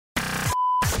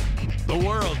The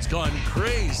world's gone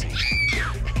crazy.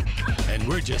 And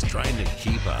we're just trying to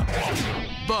keep up.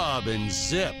 Bob and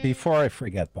Zip. Before I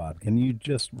forget, Bob, can you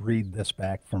just read this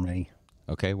back for me?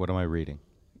 Okay, what am I reading?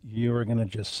 You were going to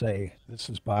just say, this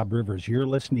is Bob Rivers. You're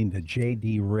listening to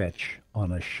J.D. Rich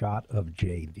on a shot of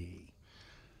J.D.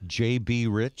 J.B.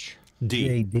 Rich?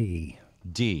 J.D.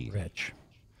 D. Rich.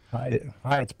 Hi,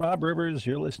 it's Bob Rivers.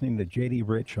 You're listening to J.D.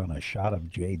 Rich on a shot of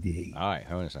J.D. All right,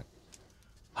 hold on a second.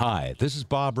 Hi, this is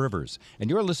Bob Rivers, and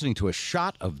you're listening to a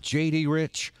shot of J.D.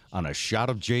 Rich on a shot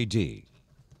of J.D.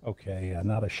 Okay,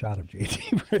 not a shot of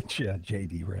J.D. Rich,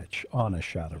 J.D. Rich on a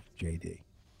shot of J.D.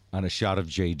 On a shot of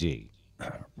J.D.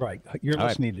 Right, you're All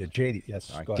listening to J.D.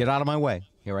 Yes, All right, go get ahead. out of my way.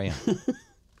 Here I am.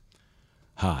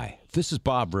 Hi, this is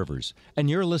Bob Rivers, and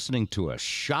you're listening to a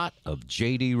shot of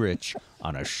J.D. Rich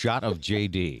on a shot of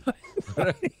J.D.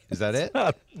 Is that it?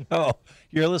 No,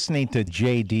 you're listening to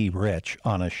J.D. Rich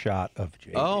on a shot of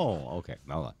J.D. Oh, okay.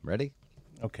 Hold on. Ready?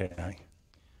 Okay. It's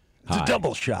Hi. a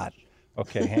double shot.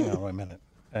 Okay, hang on one minute.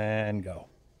 And go.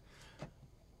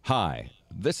 Hi,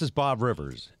 this is Bob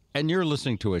Rivers, and you're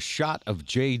listening to a shot of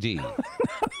J.D.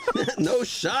 No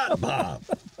shot, Bob.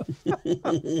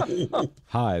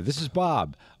 Hi, this is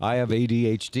Bob. I have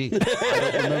ADHD. I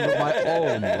don't remember my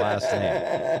own last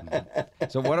name.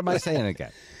 So what am I saying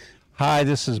again? Hi,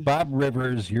 this is Bob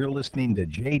Rivers. You're listening to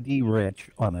J.D. Rich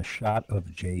on a shot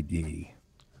of J.D.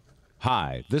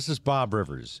 Hi, this is Bob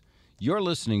Rivers. You're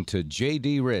listening to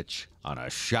J.D. Rich on a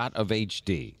shot of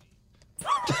HD.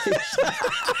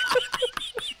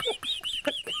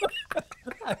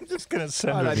 I'm just going to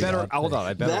send All right, it I better out hold there. on.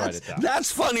 I better write it down.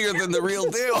 That's funnier than the real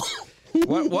deal.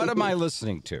 What am I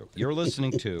listening to? You're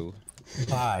listening to.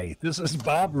 Hi, this is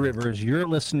Bob Rivers. You're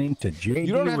listening to J.D.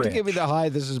 You don't have Rich. to give me the hi.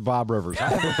 This is Bob Rivers. I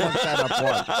haven't fucked that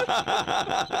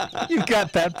up once. You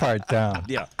got that part down.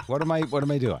 Yeah. What am I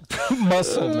doing?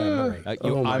 Muscle memory.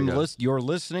 You're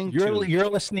listening You're to. you're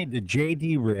listening to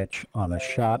J.D. Rich on a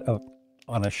shot of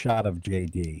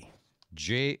J.D.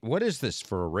 What is this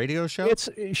for a radio show?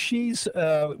 She's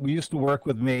we used to work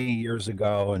with me years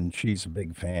ago, and she's a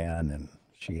big fan, and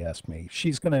she asked me.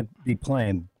 She's going to be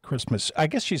playing Christmas. I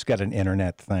guess she's got an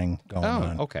internet thing going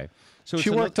on. Okay. So She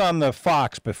it's worked on the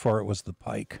Fox before it was the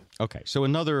Pike. Okay, so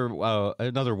another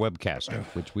webcaster,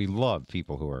 which we love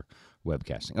people who are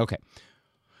webcasting. Okay.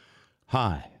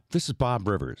 Hi, this is Bob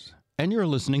Rivers, and you're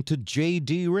listening to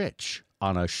J.D. Rich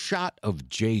on a shot of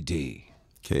J.D.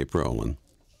 Cape rolling.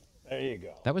 There you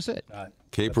go. That was it.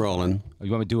 Keep rolling. You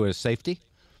want me to do a safety?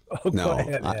 No. Go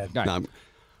ahead, Ed. I'm-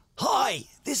 Hi,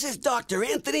 this is Dr.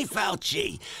 Anthony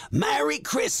Fauci. Merry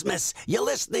Christmas. You're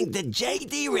listening to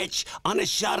J.D. Rich on a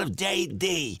shot of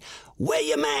J.D. Wear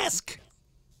your mask.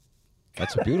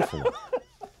 That's a beautiful one.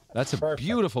 That's a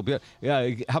beautiful.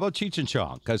 Yeah. How about Cheech and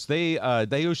Chong? Because they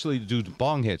usually do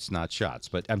bong hits, not shots.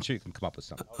 But I'm sure you can come up with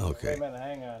something. Wait okay. a minute,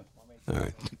 hang on. All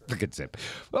right. Look at Zip.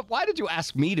 Well, why did you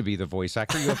ask me to be the voice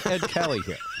actor? You have Ed Kelly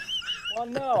here. Well,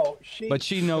 no, But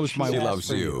she knows my She work loves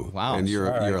for you. Wow. And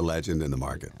you're All right. a legend in the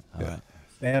market. Yeah.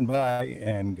 Stand by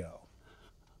and go.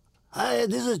 Hi,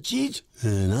 this is Cheech.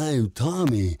 And I'm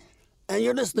Tommy. And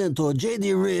you're listening to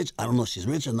J.D. Rich. I don't know if she's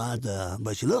rich or not,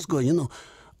 but she looks good,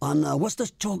 On, what's the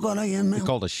show called again, man? It's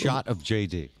called a shot of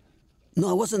JD. No,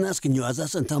 I wasn't asking you. I was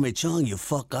asking Tommy Chong, you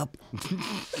fuck up.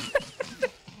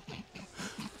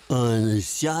 On a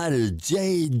shot of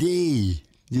J.D.,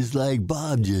 just like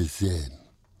Bob just said.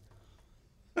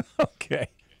 Okay,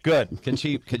 good. Can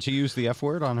she use the F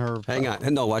word on her? Hang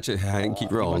on. No, watch it. Hang. Keep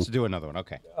He rolling. wants to do another one.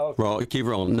 Okay. Roll. Keep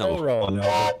rolling. No No. roll,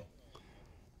 no.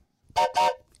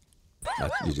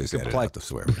 You just edited out the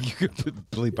swear. You could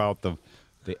bleep out the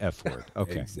F word.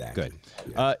 Okay. Exactly.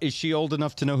 Good. Is she old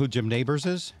enough to know who Jim Neighbors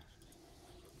is?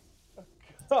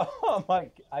 Oh my!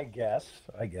 I guess.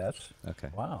 Okay.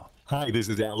 Wow. Hi, this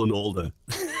is Alan Alda.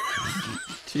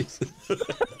 Jesus.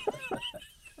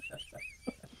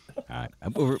 All right.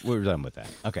 We're done with that.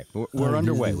 Okay. We're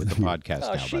underway with the podcast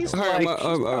now. She's By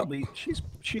the way. like,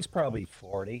 she's probably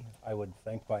 40, I would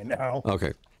think by now.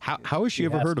 Okay. How has she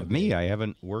ever has heard to of me? I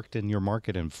haven't worked in your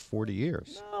market in 40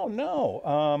 years.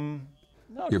 No.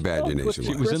 No, You're bad, you're Christmas.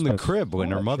 nationwide. She was in the Christmas. crib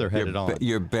when her mother had You're, it on.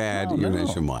 you're bad. No, You're no.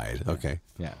 nationwide. Okay.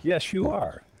 Yeah. Yes, you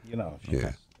are.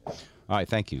 Yeah. All right.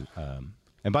 Thank you.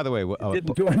 And by the way,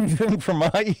 Didn't do anything for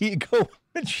my ego,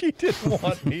 and she didn't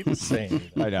want me to say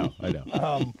anything. I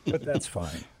know. But that's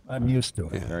fine. I'm used to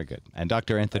it. Very good. And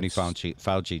Dr. Anthony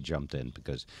Fauci jumped in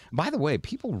because, by the way,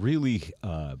 people really,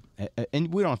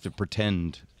 and we don't have to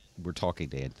pretend we're talking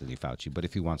to Anthony Fauci, but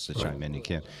if he wants to chime in, he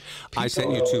can. I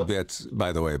sent you 2 bits,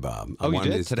 by the way, Bob. Oh, you One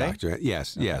did is today?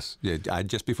 Yes, yes. Yeah,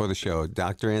 just before the show,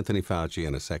 Dr. Anthony Fauci,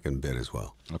 and a second bit as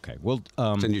well. Okay. Well,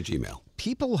 It's in your Gmail.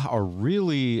 people are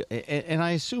really, and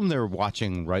I assume they're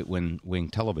watching right-wing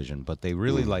television, but they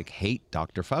really hate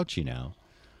Dr. Fauci now.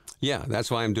 Yeah, that's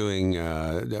why I'm doing,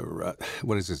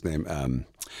 what is his name?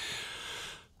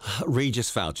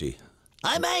 Regis Fauci.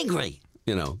 I'm angry.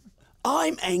 You know,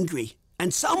 I'm angry.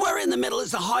 And somewhere in the middle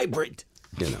is a hybrid.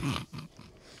 you know.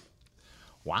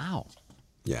 Wow.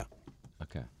 Yeah.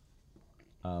 Okay.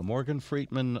 Morgan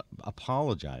Freeman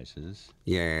apologizes.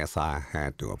 Yes, I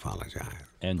had to apologize.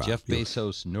 And Bob. Jeff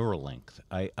Bezos Neuralink.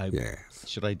 Yes.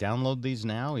 Should I download these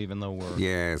now, even though we're...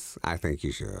 Yes, I think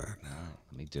you should.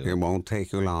 Let me do It it. won't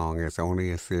take you long. It's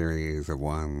only a series of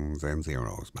 1s and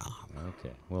 0s, Bob.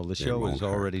 Okay. Well, the show won't is hurt.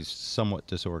 already somewhat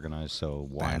disorganized, so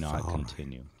why That's not all right.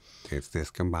 continue? It's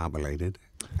discombobulated,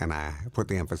 and I put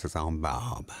the emphasis on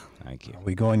Bob. Thank you. Are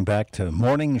we going back to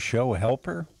morning show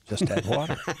helper? Just add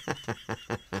water.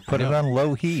 Put it on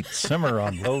low heat. Simmer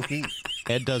on low heat.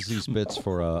 Ed does these bits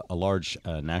for a large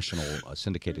national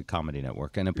syndicated comedy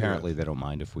network, and apparently they don't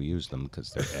mind if we use them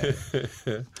because they're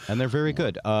Ed. And they're very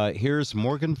good. Here's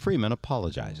Morgan Freeman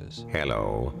apologizes.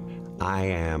 Hello, I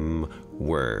am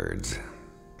Words.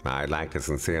 I'd like to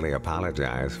sincerely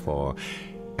apologize for,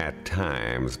 at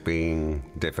times, being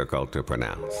difficult to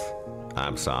pronounce.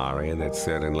 I'm sorry that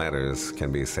certain letters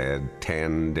can be said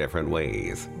 10 different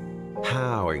ways.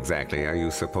 How exactly are you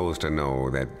supposed to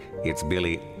know that it's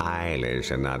Billie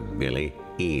Eilish and not Billie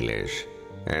Eilish?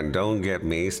 And don't get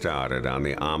me started on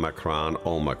the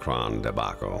Omicron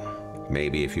debacle.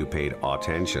 Maybe if you paid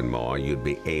attention more, you'd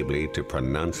be able to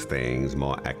pronounce things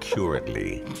more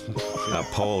accurately.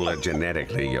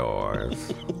 Apologetically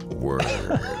yours. Words.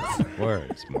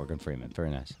 Words, Morgan Freeman. Very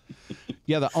nice.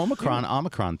 Yeah, the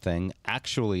Omicron thing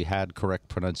actually had correct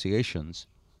pronunciations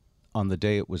on the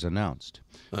day it was announced.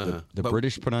 The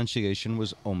British pronunciation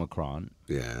was Omicron,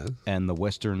 Yes. and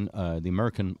the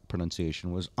American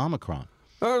pronunciation was Omicron.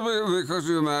 Because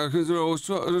the Americans are always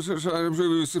trying to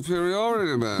prove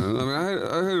superiority, man. I mean,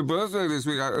 I had a birthday this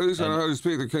week. At least I know how to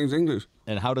speak the King's English.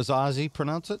 And how does Ozzy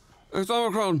pronounce it? It's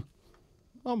Omicron.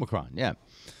 Omicron, yeah.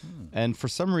 And for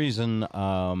some reason,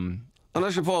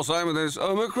 Unless you're Paul Simon, there's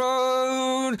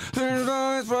Omicron,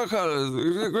 there's bright colors,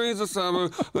 the greens of summer,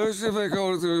 let's see if they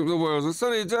go through the world. It's a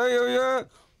sunny day, oh yeah?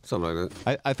 Something like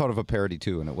that. I thought of a parody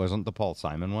too, and it wasn't the Paul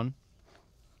Simon one.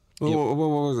 What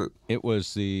was it? It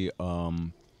was the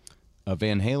Van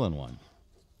Halen one.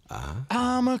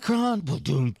 Omicron. Dun,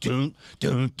 dun, dun,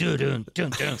 dun, dun, dun,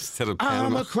 dun. Instead of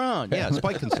Panama. Omicron. Yeah,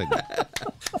 Spike can sing that.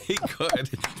 He could.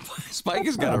 Spike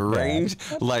has got a range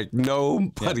like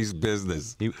nobody's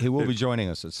business. He will be joining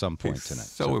us at some point tonight.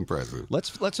 So impressive.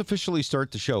 Let's officially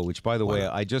start the show. Which, by the way,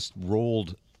 I just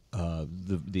rolled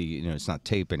the it's not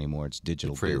tape anymore; it's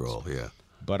digital Pre-roll, bits. yeah.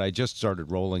 But I just started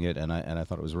rolling it, and I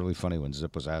thought it was really funny when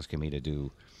Zip was asking me to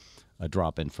do a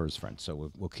drop-in for his friend.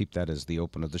 So we'll keep that as the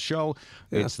open of the show.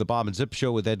 Yeah. It's the Bob and Zip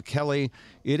Show with Ed Kelly.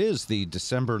 It is the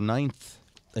December 9th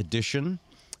edition,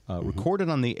 recorded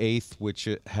on the 8th, which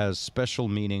has special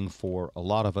meaning for a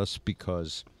lot of us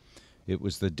because it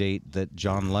was the date that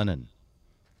John Lennon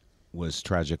was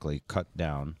tragically cut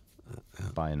down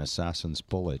by an assassin's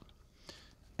bullet.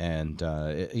 And,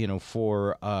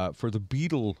 for the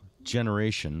Beatle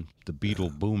generation, the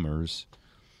Beatle boomers,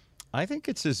 I think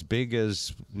it's as big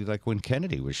as like when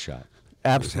Kennedy was shot.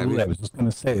 Absolutely. I was just going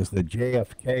to say, it's the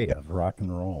JFK of rock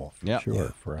and roll. For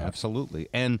sure. For us. Absolutely.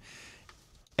 And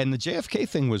the JFK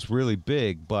thing was really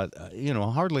big, but,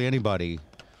 hardly anybody,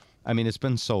 I mean, it's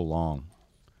been so long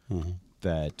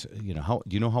that, do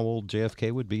you know how old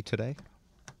JFK would be today?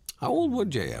 How old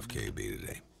would JFK be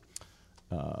today?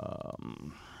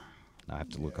 I have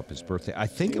to look up his birthday. I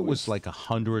think it was like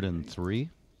 103.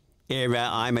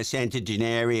 I'm a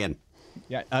centenarian.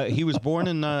 Yeah, he was born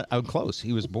in close.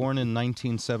 He was born in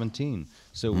 1917.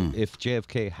 So if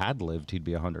JFK had lived, he'd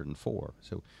be 104.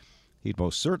 So he'd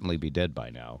most certainly be dead by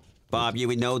now. Bob, you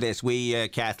would know this. We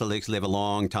Catholics live a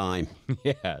long time.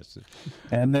 Yes.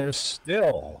 And they're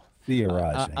still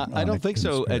theorizing. I don't think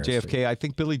so at JFK. I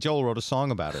think Billy Joel wrote a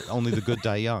song about it. Only the good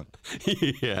die young.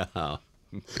 Yeah.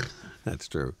 That's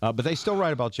true. But they still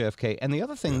write about JFK. And the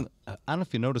other thing, I don't know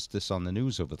if you noticed this on the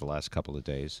news over the last couple of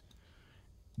days,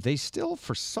 they still,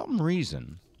 for some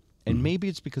reason, and maybe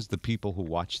it's because the people who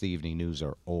watch the evening news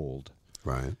are old.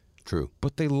 Right. True.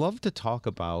 But they love to talk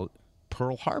about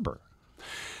Pearl Harbor.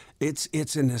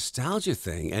 It's a nostalgia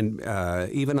thing, and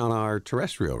even on our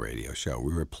terrestrial radio show,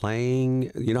 we were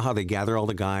playing. You know how they gather all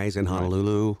the guys in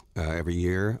Honolulu every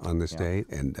year on this day,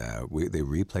 and they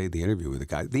replayed the interview with the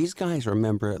guys. These guys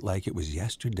remember it like it was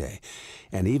yesterday,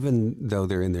 and even though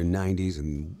they're in their 90s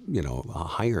and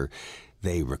higher,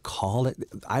 they recall it.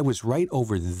 I was right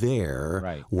over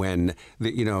there when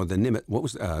the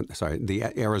Nimitz, the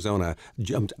Arizona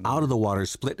jumped out of the water,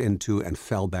 split in two, and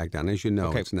fell back down. As you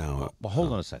know, it's now. Well,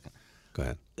 hold on a second. Go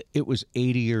ahead. It was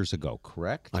 80 years ago,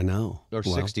 correct? I know. Or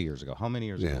 60 years ago. How many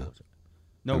years ago was it?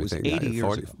 No, it was 80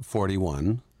 years ago.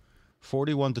 41.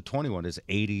 41 to 21 is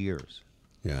 80 years.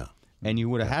 Yeah. And you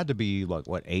would have had to be,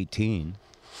 18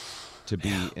 to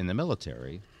be in the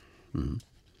military. Mm-hmm.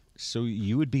 So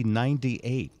you would be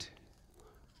 98.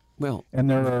 Well, and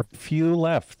there are few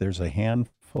left. There's a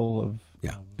handful of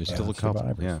there's still a couple.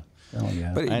 survivors. Yeah. Oh,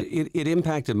 yeah. But it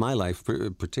impacted my life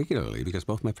particularly because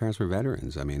both my parents were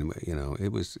veterans. I mean,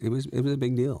 it was a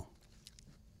big deal.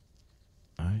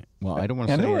 Well, I don't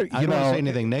want to say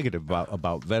anything negative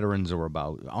about veterans or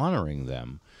about honoring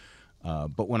them.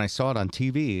 But when I saw it on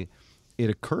TV, it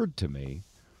occurred to me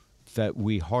that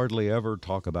we hardly ever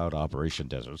talk about Operation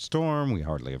Desert Storm. We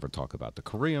hardly ever talk about the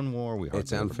Korean War. We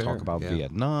hardly ever talk about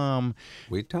Vietnam.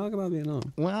 We talk about Vietnam.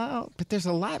 Well, but there's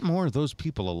a lot more of those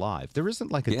people alive. There isn't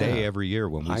like a day every year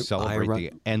when we celebrate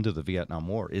the end of the Vietnam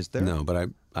War, is there? No, but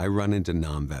I run into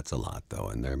non-vets a lot, though,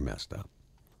 and they're messed up.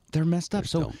 They're messed up.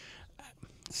 So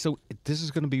this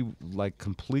is going to be like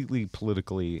completely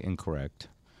politically incorrect.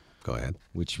 Go ahead.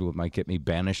 Which might get me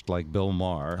banished like Bill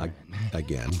Maher.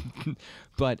 Again.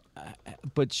 but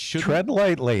should tread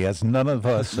lightly, as none of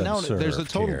us have No, there's a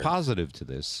total here. positive to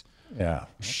this. Yeah.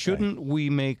 Shouldn't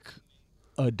we make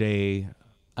a day?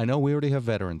 I know we already have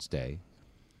Veterans Day.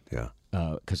 Yeah.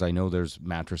 Because I know there's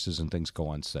mattresses and things go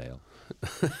on sale.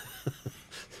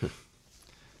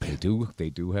 They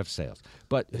do have sales,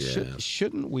 but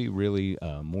shouldn't we really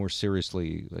more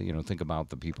seriously, think about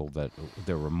the people that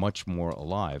were much more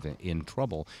alive in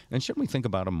trouble, and shouldn't we think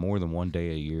about them more than one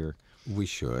day a year? We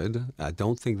should. I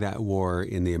don't think that war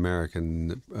in the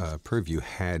American purview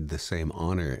had the same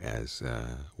honor as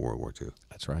World War II.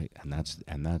 That's right, and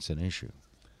that's an issue.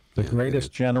 The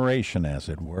greatest generation, as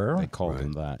it were. They called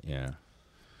them that, yeah.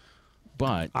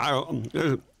 But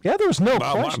there's no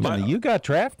question. You got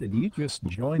drafted. You just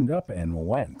joined up and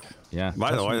went. Yeah.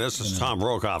 By the way, this is Tom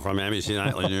Brokaw from NBC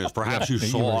Nightly News. Perhaps you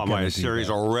saw my series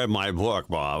or read my book,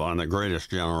 Bob, on the Greatest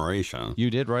Generation.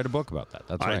 You did write a book about that.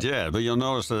 That's right. I did, but you'll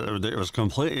notice that it was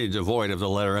completely devoid of the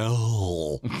letter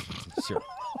L. Sure.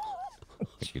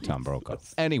 Thank you, Tom Brokaw.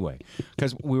 Anyway,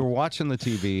 because we were watching the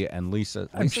TV and Lisa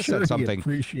said something. He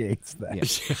appreciates that. Yeah.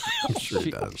 Sure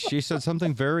does. She said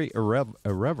something very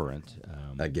irreverent.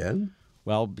 Again?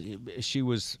 Well,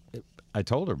 I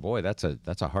told her, boy, that's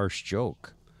a harsh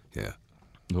joke. Yeah.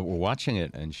 But we're watching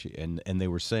it, and they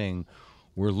were saying,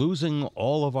 we're losing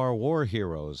all of our war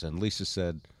heroes. And Lisa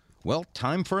said, well,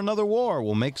 time for another war.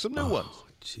 We'll make some new ones.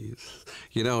 Jeez.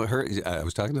 I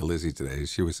was talking to Lizzie today.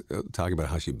 She was talking about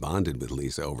how she bonded with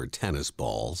Lisa over tennis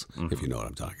balls, if you know what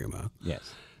I'm talking about.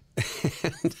 Yes.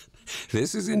 And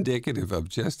this is indicative of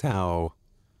just how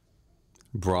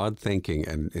broad thinking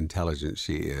and intelligent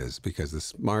she is, because the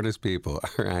smartest people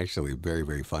are actually very,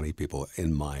 very funny people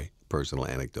in my personal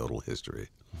anecdotal history.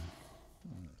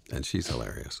 And she's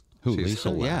hilarious. Who, she's Lisa?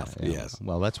 Yeah. Yes.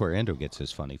 Well, that's where Andrew gets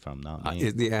his funny from, not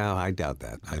me. I doubt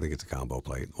that. I think it's a combo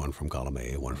plate. One from column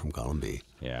A, one from column B.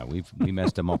 Yeah, we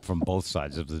messed him up from both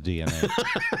sides of the DNA.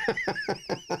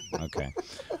 Okay.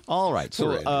 All right. So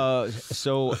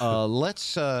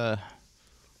let's. I'm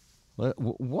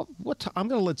going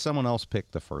to let someone else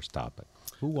pick the first topic.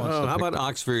 Who wants to how pick about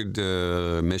Oxford,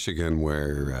 Michigan,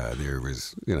 where there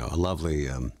was a lovely.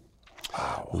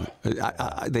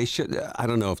 They should. I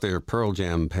don't know if they're Pearl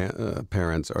Jam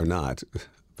parents or not,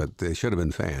 but they should have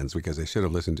been fans because they should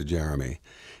have listened to Jeremy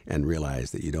and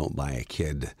realized that you don't buy a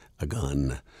kid a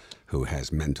gun who has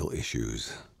mental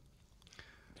issues.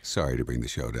 Sorry to bring the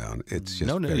show down. It's just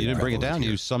no, you didn't bring it down.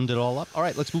 here. You summed it all up. All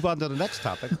right, let's move on to the next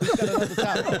topic. Who's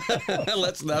got another topic?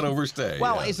 Let's not overstay.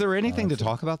 Well, is there anything to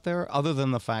talk about there other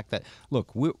than the fact that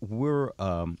we're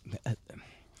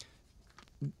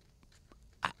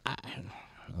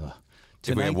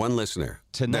if we have one listener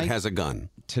that has a gun,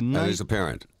 that is a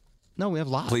parent, no, we have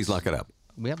lots. please lock it up.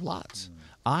 We have lots.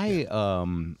 I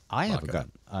have a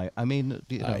gun. I mean,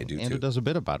 I do Andrew too. does a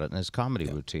bit about it in his comedy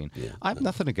routine. Yeah. I have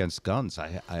nothing against guns.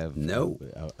 I have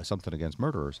something against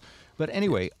murderers. But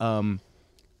anyway,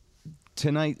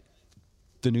 tonight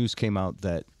the news came out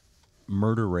that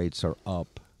murder rates are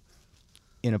up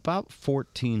in about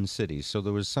 14 cities. So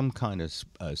there was some kind of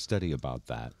study about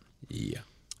that. Yeah.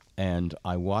 and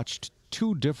I watched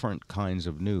two different kinds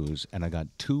of news, and I got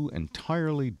two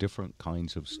entirely different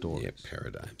kinds of stories. Yeah,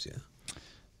 paradigms, yeah.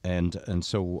 And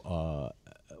so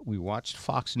we watched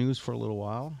Fox News for a little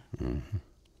while,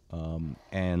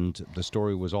 and the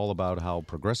story was all about how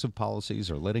progressive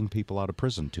policies are letting people out of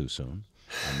prison too soon,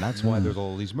 and that's why there's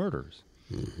all these murders.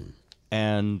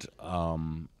 And I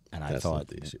That's thought, not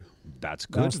the issue. that's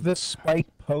good. Was this spike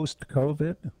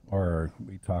post-COVID, or are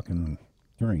we talking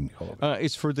during COVID?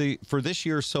 It's for this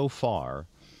year so far.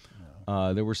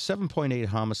 There were 7.8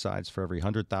 homicides for every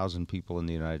 100,000 people in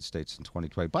the United States in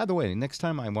 2020. By the way, next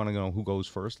time I want to know who goes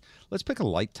first. Let's pick a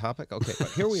light topic. Okay, but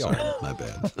here we are. My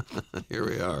bad. Here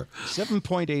we are.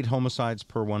 7.8 homicides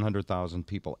per 100,000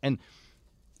 people. And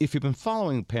if you've been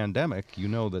following the pandemic, you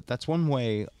know that that's one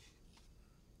way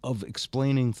of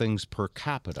explaining things per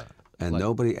capita. And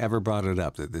nobody ever brought it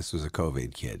up that this was a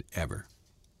COVID kid, ever.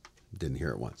 Didn't hear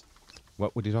it once.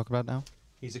 What would you talk about now?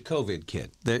 He's a COVID kid.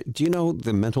 Do you know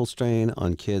the mental strain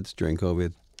on kids during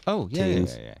COVID? Oh, yeah,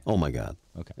 Teens? yeah. Oh, my God.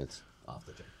 Okay. It's off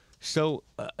the chain. So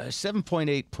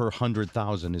 7.8 per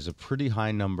 100,000 is a pretty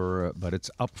high number, but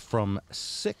it's up from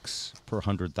 6 per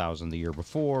 100,000 the year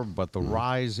before. But the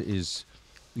rise is,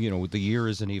 the year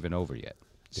isn't even over yet.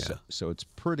 Yeah. So it's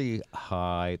pretty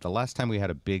high. The last time we had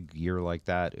a big year like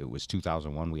that, it was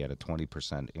 2001. We had a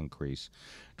 20% increase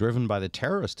driven by the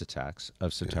terrorist attacks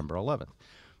of September 11th.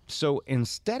 So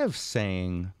instead of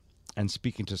saying and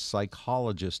speaking to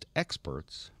psychologist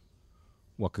experts,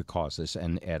 what could cause this?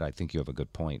 And Ed, I think you have a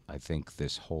good point. I think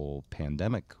this whole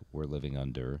pandemic we're living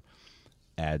under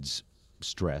adds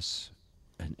stress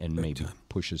and maybe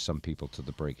pushes some people to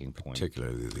the breaking point.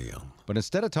 Particularly the young. But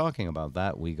instead of talking about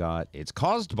that, we got it's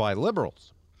caused by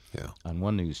liberals on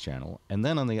one news channel. And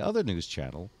then on the other news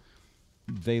channel,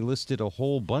 they listed a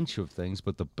whole bunch of things,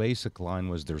 but the basic line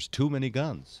was there's too many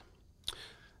guns.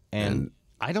 And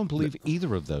I don't believe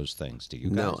either of those things, do you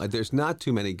guys? No, there's not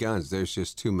too many guns. There's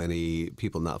just too many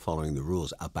people not following the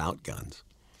rules about guns.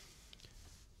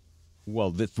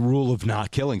 Well, the rule of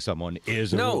not killing someone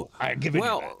is a rule. I give it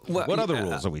what other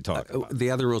rules are we talking about? The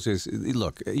other rules is,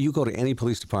 look, you go to any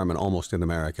police department almost in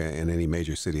America, in any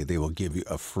major city, they will give you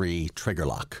a free trigger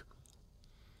lock.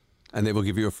 And they will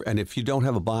give you and if you don't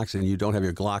have a box and you don't have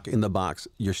your Glock in the box,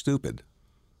 you're stupid.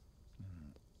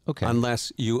 Okay.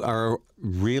 Unless you are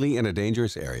really in a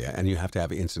dangerous area and you have to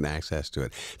have instant access to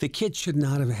it. The kids should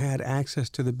not have had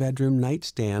access to the bedroom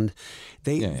nightstand.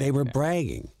 They were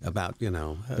bragging about,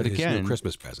 but his again, new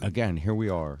Christmas present. Again, here we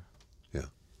are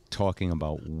talking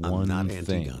about one I'm not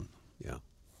thing. anti-gun.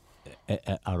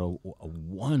 Out of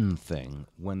one thing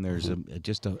when there's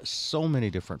so many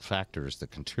different factors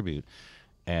that contribute.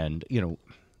 And,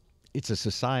 it's a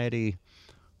society,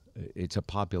 it's a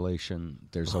population.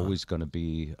 There's always going to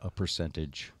be a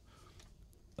percentage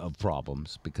of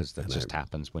problems because that just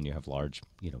happens when you have large,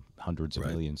 hundreds of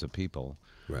millions of people.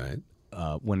 Right.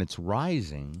 When it's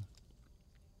rising,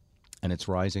 and it's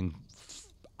rising,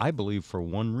 I believe, for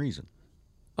one reason.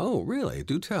 Oh, really?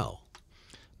 Do tell.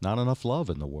 Not enough love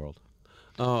in the world.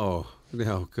 Oh,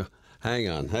 no. Hang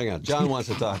on. John wants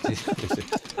to talk to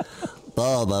you.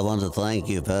 Bob, I want to thank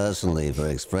you personally for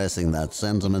expressing that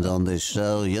sentiment on this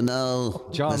show.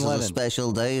 John this Lennon. is a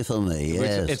special day for me,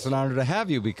 yes. It's an honor to have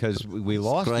you because we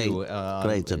lost you.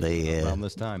 Great to be here. Around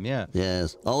this time, yeah.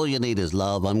 Yes, all you need is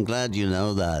love. I'm glad you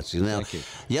know that. Thank you.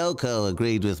 Yoko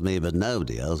agreed with me, but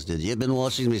nobody else did. You've been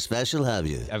watching me special, have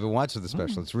you? I've been watching the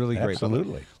special. It's really great.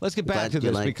 Absolutely. Let's get back Glad to you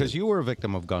this liked because it. you were a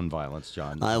victim of gun violence,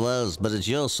 John. I was, but it's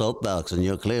your soapbox, and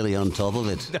you're clearly on top of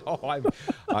it. No,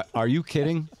 are you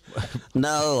kidding?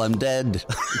 No, I'm dead.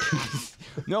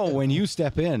 No, when you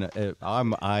step in,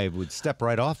 I would step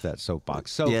right off that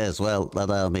soapbox. So Yes, well,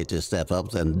 allow me to step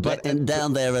up then. And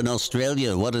down there in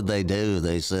Australia, what did they do?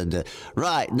 They said,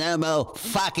 right, no more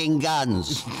fucking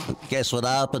guns. Guess what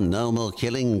happened? No more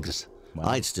killings. Wow.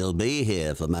 I'd still be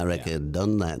here if America had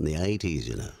done that in the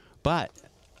 80s, But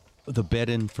the bed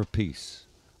in for peace.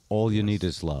 All you need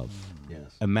is love.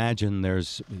 Yes. Imagine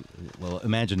there's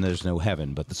no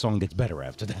heaven, but the song gets better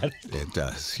after that. It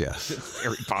does, yes.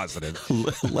 Very positive.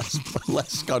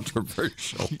 less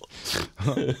controversial.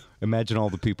 Imagine all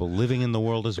the people living in the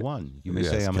world as one. You may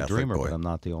say Yes, I'm a Catholic dreamer, boy. but I'm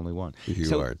not the only one.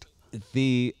 You aren't.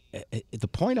 The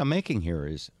point I'm making here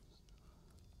is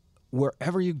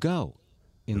wherever you go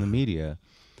in the media,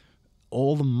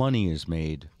 all the money is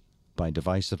made by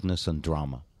divisiveness and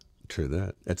drama. True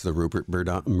that. It's the Rupert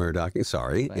Murdoching.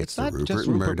 Sorry, it's the not just Rupert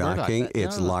Rupert Murdoching. Murdoch.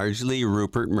 It's No. largely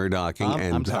Rupert Murdoching. I'm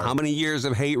And sorry. how many years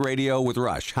of hate radio with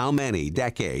Rush? How many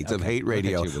decades of hate look at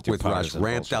radio you with your with Rush partisan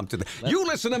ramped bullshit. up to the... You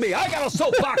listen to me. I got a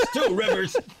soapbox too,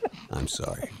 Rivers. I'm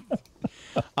sorry.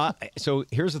 So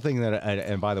here's the thing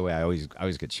and by the way, I always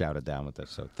get shouted down with this.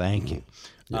 So thank you.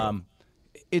 Yeah.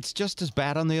 It's just as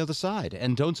bad on the other side,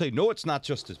 and don't say no. It's not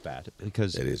just as bad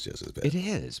because It is just as bad. It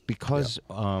is because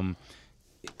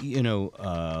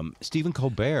Stephen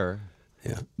Colbert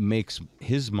makes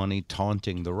his money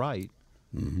taunting the right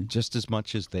just as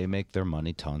much as they make their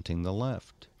money taunting the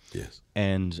left. Yes.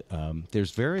 And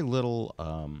there's very little.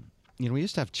 We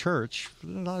used to have church. A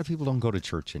lot of people don't go to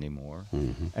church anymore.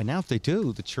 And now if they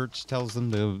do, the church tells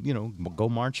them to, go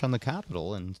march on the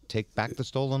Capitol and take back the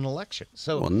stolen election.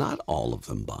 So, Well, not all of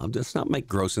them, Bob. Let's not make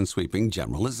gross and sweeping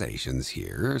generalizations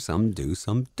here. Some do,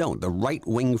 some don't. The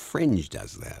right-wing fringe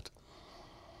does that.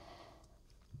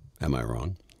 Am I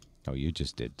wrong? oh, you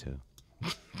just did too.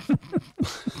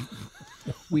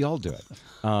 We all do it.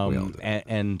 all do it.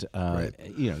 And Right.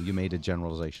 you made a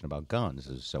generalization about guns.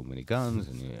 There's so many guns,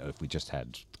 and if we just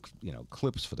had,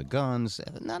 clips for the guns,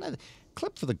 none of the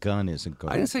clip for the gun isn't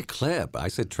good. I didn't say clip. I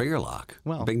said trigger lock.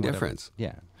 Well, Big whatever. difference.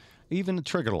 Yeah, even a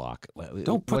trigger lock.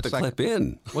 Don't put the clip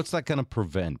in. What's that going to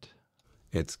prevent?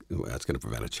 That's going to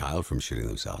prevent a child from shooting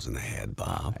themselves in the head,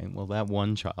 Bob. Okay, well, that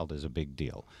one child is a big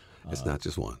deal. It's not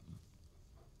just one.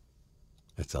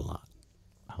 It's a lot.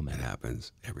 How many? It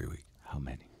happens every week. How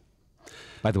many?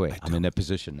 By the way, I'm in that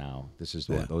position now. This is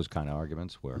one of those kind of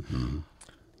arguments where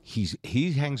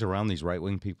he hangs around these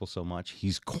right-wing people so much,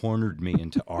 he's cornered me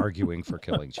into arguing for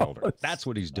killing children. That's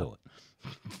what he's doing.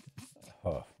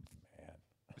 Oh,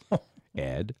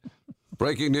 Ed.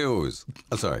 Breaking news.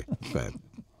 Oh, sorry. Go ahead.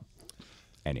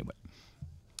 Anyway,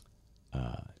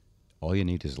 all you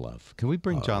need is love. Can we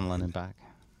bring John Lennon back?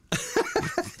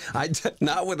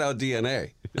 Not without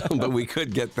DNA, but we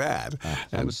could get that.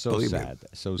 That was so believe me, sad.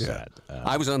 So sad.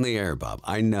 I was on the air, Bob.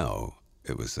 I know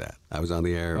it was sad. I was on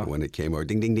the air when it came over.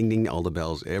 Ding, ding, ding, ding. All the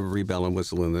bells, every bell and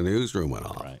whistle in the newsroom went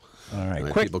off. Right. all right. And I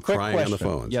had Quick, people quick crying question. on the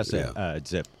phones. Yes, Yeah.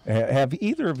 Zip. Have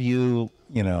either of you,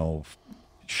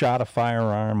 shot a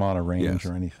firearm on a range Yes.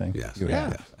 or anything? Yes. You Yeah,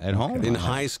 have. at home. In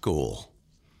high school.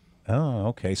 Oh,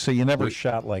 okay. So you never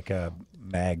shot like a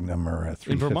Magnum or a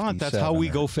 357? In Vermont, that's how we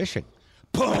go fishing.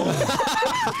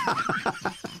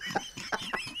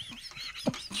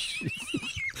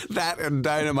 That and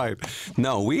dynamite.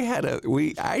 No, we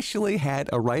actually had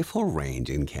a rifle range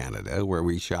in Canada where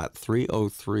we shot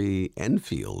 .303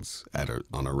 Enfields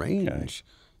on a range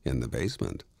in the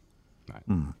basement.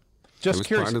 Just It was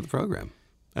curious. part of the program.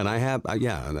 And I have,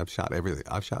 and I've shot everything.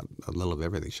 I've shot a little of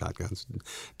everything. Shotguns,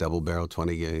 double barrel,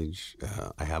 20 gauge.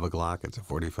 I have a Glock. It's a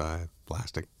 45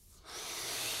 plastic.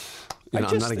 I'm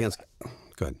not against.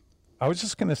 Good. I was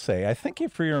just going to say, I think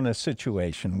if you're in a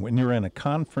situation, when you're in a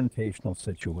confrontational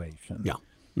situation, Yeah.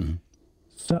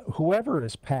 so whoever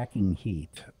is packing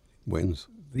heat, Wins.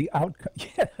 the outcome,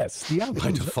 yes, the outcome.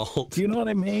 By default. Do you know what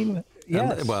I mean?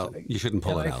 Yes. Well, you shouldn't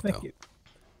pull And it I out, think though.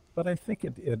 But I think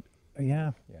it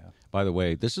yeah. By the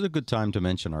way, this is a good time to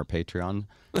mention our Patreon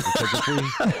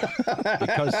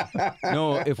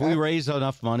if we raise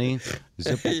enough money,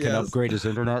 Zip can upgrade his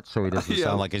internet so he doesn't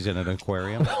sound like he's in an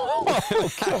aquarium.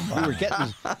 We were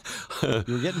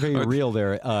getting very real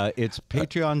there. It's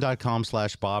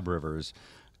patreon.com/Bob Rivers,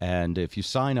 and if you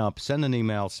sign up, send an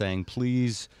email saying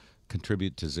please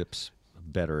contribute to Zip's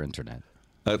better internet.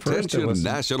 Attention,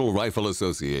 National Rifle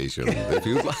Association. If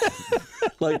you'd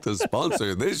like to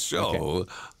sponsor this show.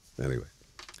 Anyway.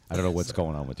 I don't know what's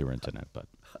going on with your internet, but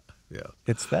Yeah.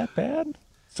 It's that bad?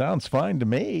 Sounds fine to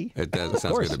me. It does.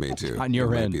 Sounds good to me, too. On your It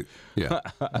might end. be- yeah.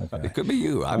 It could be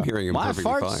you. I'm hearing him my perfectly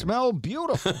farts fine. smell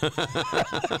beautiful.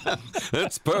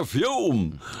 It's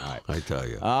perfume. I tell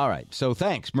you. All right, so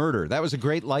thanks, Murder. That was a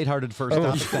great lighthearted first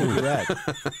topic. Thank you,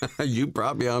 Ed. You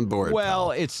brought me on board. Well,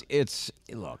 pal. it's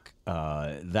look.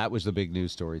 That was the big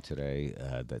news story today.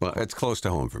 That Well, it's close to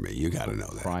home for me. You got to know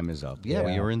that. crime is up. Yeah, well,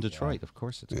 Yeah, you're in Detroit. Of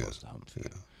course, it's close to home for you.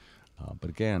 But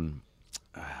again,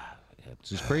 it's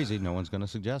just crazy. No one's going to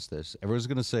suggest this. Everyone's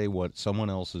going to say what someone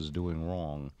else is doing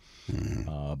wrong.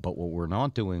 But what we're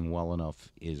not doing well enough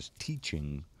is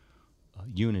teaching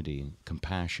unity,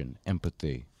 compassion,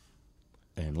 empathy,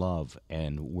 and love.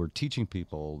 And we're teaching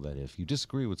people that if you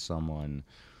disagree with someone,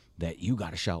 that you got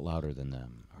to shout louder than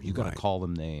them, or you got to call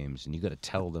them names, and you got to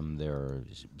tell them they're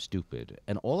stupid.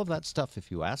 And all of that stuff, if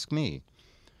you ask me,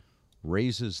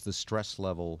 raises the stress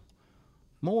level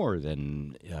more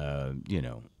than,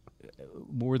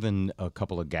 more than a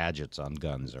couple of gadgets on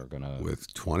guns are going to...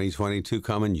 With 2022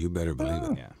 coming, you better believe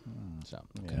it. Yeah. So,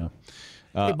 okay. Yeah.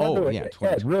 Hey, by the way, yeah.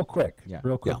 Ed, real quick Yeah.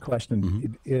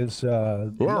 question. Is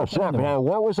What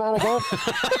was that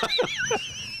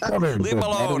again? Leave him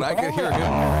alone. I can hear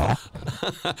him.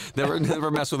 Never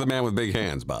mess with a man with big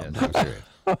hands, Bob. I'm serious.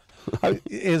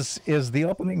 Is the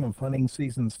opening of hunting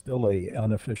season still a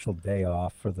unofficial day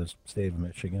off for the state of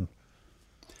Michigan?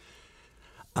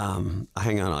 Hang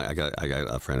on, I got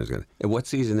a friend who's gonna. What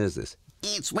season is this?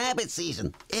 It's rabbit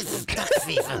season. It's duck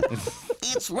season.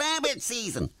 It's rabbit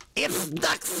season. It's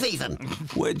duck season.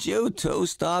 Would you two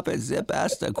stop and Zip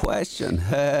asked a question?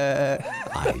 It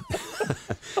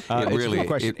It's a good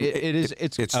question.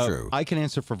 It's true. I can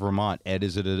answer for Vermont. Ed,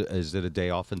 is it a day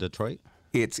off in Detroit?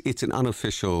 It's an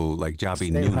unofficial like jobby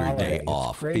State nooner holiday. day It's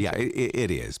off. crazy. Yeah,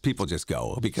 it is. People just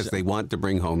go because they want to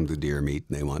bring home the deer meat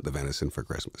and they want the venison for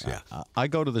Christmas. Yeah. I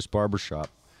go to this barber shop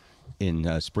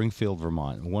in Springfield,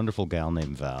 Vermont. A wonderful gal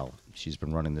named Val. She's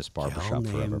been running this barber shop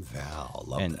forever. Val,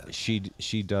 love And that.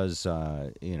 she does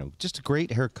just a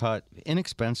great haircut,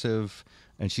 inexpensive,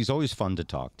 and she's always fun to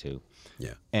talk to.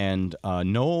 Yeah. And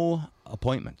no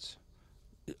appointments,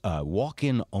 walk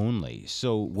in only.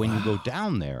 So when you go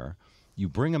down there, you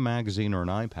bring a magazine or an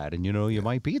iPad, and you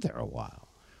might be there a while.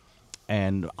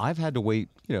 And I've had to wait,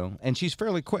 and she's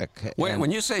fairly quick. Wait, And-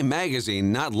 when you say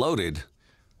magazine, not loaded,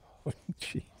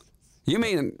 Gee. you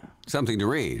mean something to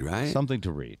read, right? something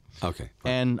to read. Okay.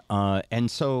 And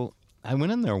so I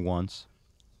went in there once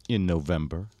in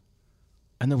November,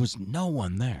 and there was no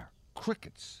one there.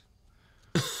 Crickets.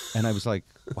 And I was like,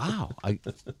 wow, I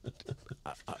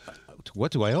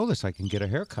what do I owe this? I can get a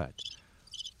haircut.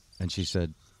 And she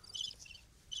said,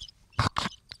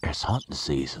 It's hunting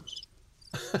season.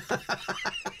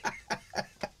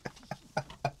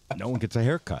 no one gets a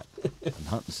haircut in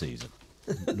hunting season.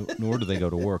 Nor do they go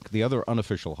to work. The other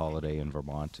unofficial holiday in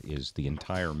Vermont is the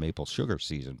entire maple sugar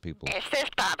season. People, Is this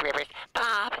Bob Rivers?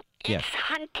 Bob, it's Yes.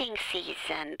 hunting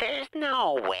season. There's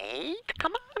no wait.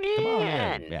 Come on in. Come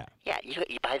on in, yeah. Yeah, you,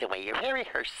 by the way, you're very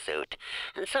hirsute.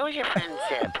 And so is your friend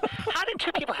Zip. How do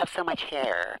two people have so much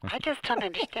hair? I just don't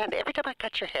understand. Every time I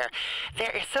cut your hair,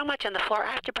 there is so much on the floor,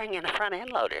 I have to bring in a front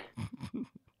end loader.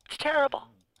 It's terrible.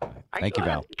 Are Thank you, on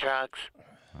Val. drugs?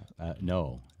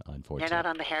 no, You're unfortunately. not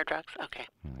on the hair drugs? Okay.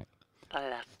 All right. Thought of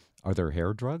that. Are there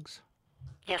hair drugs?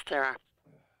 Yes, there are.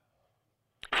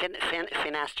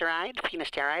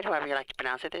 Finasteride, however you like to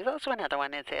pronounce it. There's also another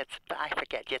one. It's I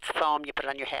forget. It's foam. You put it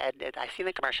on your head. I've seen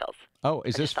the commercials. Oh,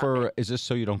 is I this just thought is this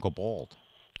so you don't go bald?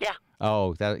 Yeah.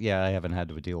 Oh, I haven't had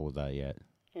to deal with that yet.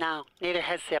 No, neither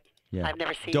has Zip. Yeah. I've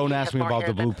never seen. Don't he ask has me more about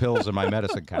hair the blue than- pills in my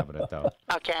medicine cabinet, though.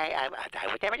 Okay, I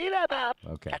would never do that, Bob.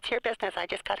 Okay. That's your business. I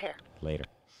just cut hair. Later.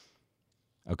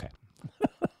 Okay.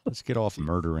 Let's get off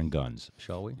murder and guns,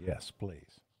 shall we? Yes,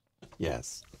 please.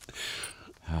 Yes.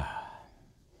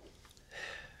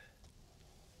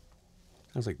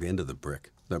 Sounds like the end of the brick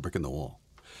in the wall.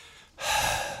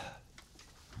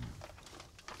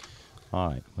 All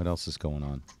right. What else is going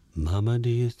on? Mama, do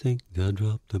you think I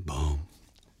dropped the bomb?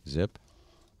 Zip?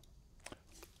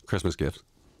 Christmas gifts.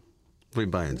 What are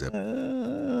you buying, Zip?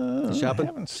 I Shopping?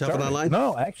 haven't Shopping started. online?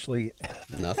 No, actually,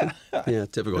 Nothing? Yeah,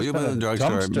 typical. You've been in the been a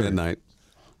drugstore at dumpster. midnight.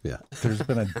 Yeah. there's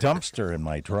been a dumpster in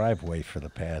my driveway for the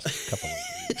past couple of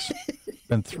weeks.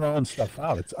 Been throwing stuff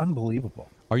out. It's unbelievable.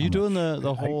 Are you I'm doing a-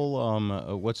 the whole,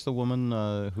 what's the woman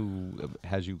who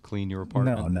has you clean your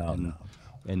apartment? No.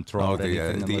 And throw Oh, out the,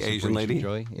 anything the unless it Asian brings you lady?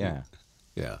 joy? Yeah.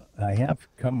 Yeah. I have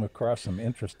come across some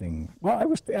interesting.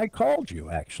 Well, I called you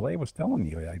actually. I was telling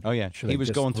you. Oh, yeah. should He I was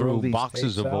just going throw through these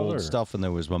boxes tapes of out, old or- stuff, and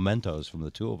there was mementos from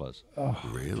the two of us.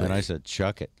 Really? And I said,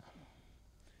 chuck it.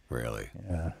 Really?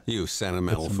 Yeah. You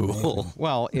sentimental It's fool.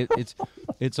 Well,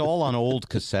 it's all on old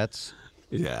cassettes.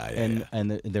 Yeah,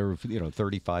 And they're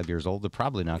 35 years old. They're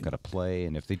probably not going to play.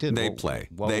 And if they did, They well, play.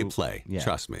 well, They play. Yeah.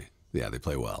 Trust me. Yeah, they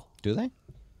play well. Do they?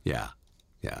 Yeah,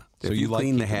 yeah. So if you you like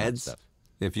clean the keeping that heads, stuff?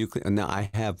 if you clean, no, I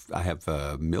have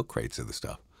milk crates of the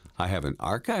stuff. I haven't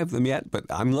archived them yet, but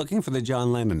I'm looking for the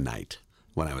John Lennon night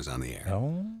when I was on the air.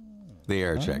 Oh. The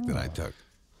air check that I took.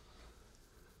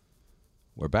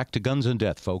 We're back to guns and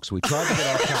death, folks. We tried to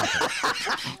get off topic.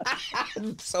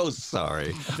 I'm so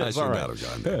sorry. I should all right. not have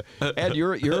gone there. Ed,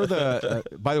 you're the.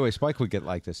 By the way, Spike would get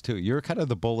like this too. You're kind of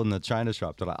the bull in the china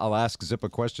shop. That I'll ask Zip a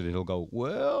question and he'll go,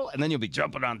 "Well," and then you'll be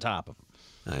jumping on top of him.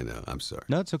 I know. I'm sorry.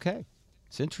 No, it's okay.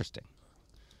 It's interesting.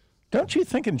 Don't you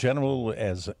think, in general,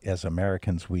 as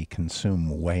Americans, we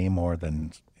consume way more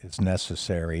than is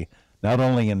necessary, not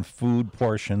only in food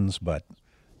portions, but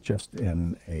just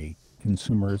in a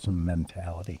consumerism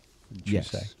mentality? Would you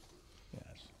say?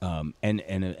 Yes. And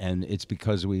it's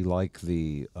because we like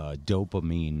the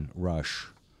dopamine rush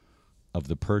of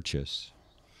the purchase.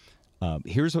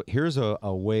 Here's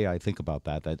a way I think about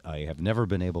that I have never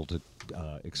been able to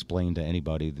explain to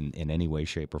anybody in any way,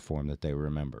 shape, or form that they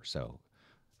remember. So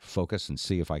focus and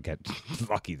see if I get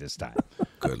lucky this time.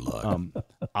 Good luck.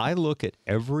 I look at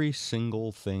every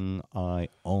single thing I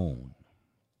own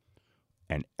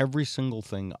And every single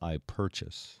thing I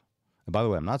purchase, and by the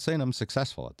way, I'm not saying I'm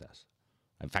successful at this.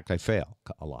 In fact, I fail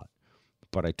a lot.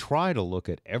 But I try to look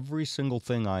at every single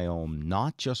thing I own,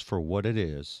 not just for what it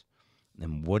is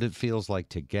and what it feels like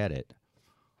to get it,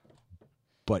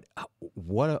 but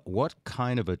what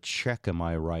kind of a check am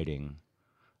I writing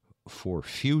for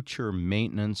future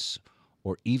maintenance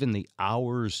or even the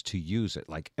hours to use it?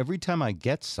 Like every time I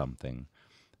get something,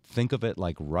 think of it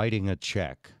like writing a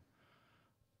check.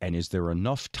 And is there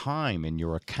enough time in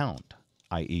your account,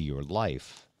 i.e. your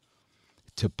life,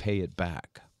 to pay it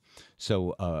back?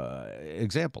 So,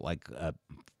 example, like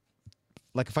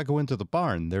if I go into the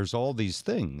barn, there's all these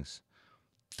things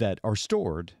that are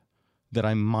stored that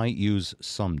I might use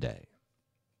someday.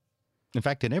 In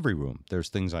fact, in every room, there's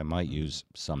things I might use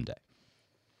someday.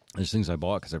 There's things I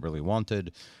bought because I really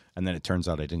wanted, and then it turns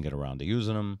out I didn't get around to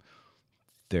using them.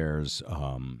 There's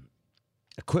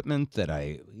equipment that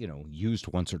I, used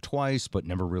once or twice, but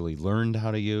never really learned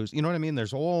how to use. You know what I mean?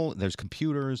 There's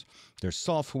computers, there's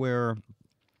software.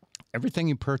 Everything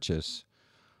you purchase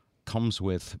comes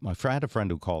with, I had a friend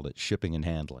who called it shipping and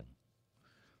handling.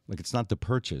 Like it's not the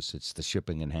purchase, it's the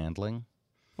shipping and handling.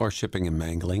 Or shipping and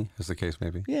mangling, as the case may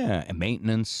be. Yeah, and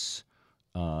maintenance.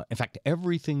 In fact,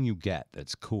 everything you get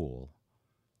that's cool,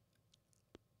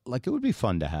 like it would be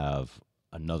fun to have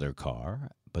another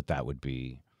car, but that would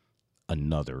be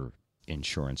another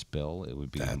insurance bill. It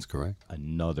would be That's correct.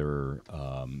 Another,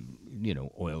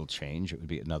 oil change. It would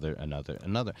be another.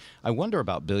 I wonder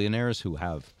about billionaires who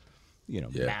have,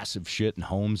 massive shit and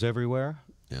homes everywhere.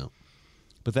 Yeah.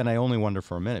 But then I only wonder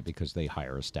for a minute because they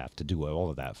hire a staff to do all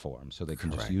of that for them, so they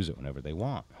can just Correct. use it whenever they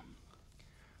want.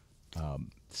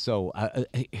 So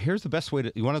here's the best way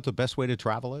to. You want to know the best way to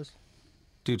travel is?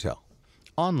 Do tell.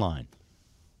 Online.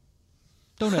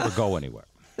 Don't ever go anywhere.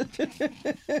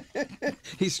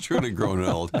 He's truly grown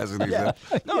old, hasn't he? Yeah.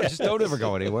 No, just don't ever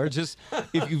go anywhere. Just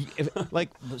if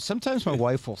sometimes my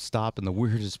wife will stop in the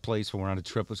weirdest place when we're on a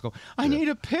trip. Let's go. I need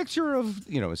a picture of,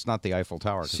 it's not the Eiffel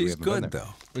Tower. She's we haven't been good there.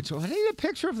 though. But so I need a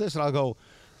picture of this, and I'll go.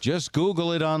 Just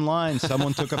Google it online.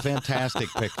 Someone took a fantastic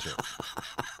picture.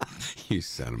 You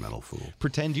sentimental fool.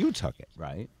 Pretend you took it,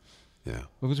 right? Yeah.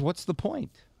 Because what's the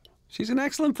point? She's an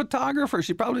excellent photographer.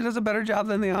 She probably does a better job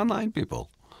than the online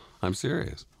people. I'm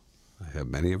serious. I have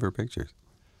many of her pictures.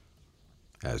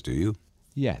 As do you.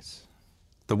 Yes.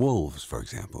 The wolves, for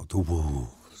example. The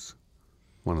wolves.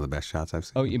 One of the best shots I've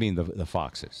seen. Oh, you mean the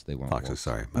foxes? They weren't Foxes, wolves.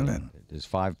 sorry, my bad. There's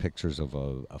 5 pictures of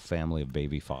a family of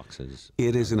baby foxes.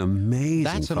 It is an amazing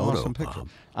That's an photo, awesome picture. Bob.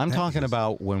 I'm That talking is-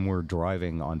 about when we're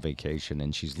driving on vacation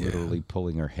and she's literally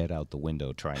pulling her head out the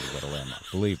window trying to get a landmark.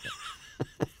 Believe me.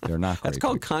 They're not great That's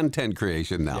called pictures. content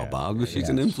creation now, Yeah. Bob. She's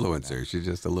an Yes. influencer. She's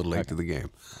just a little late to the game.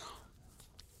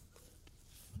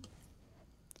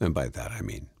 And by that, I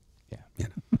mean, Yeah.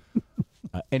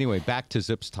 Anyway, back to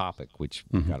Zip's topic, which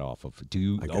we got off of. Do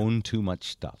you own too much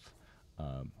stuff?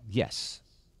 Yes,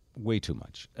 way too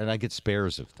much. And I get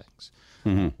spares of things.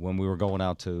 When we were going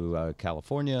out to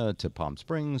California, to Palm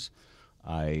Springs,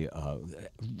 I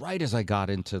right as I got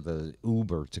into the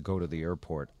Uber to go to the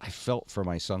airport, I felt for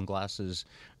my sunglasses,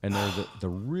 and they're the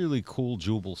really cool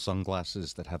Jubal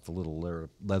sunglasses that have the little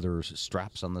leather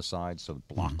straps on the side, so it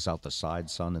blocks out the side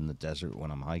sun in the desert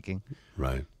when I'm hiking.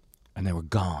 right. And they were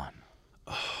gone.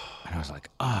 And I was like,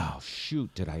 oh,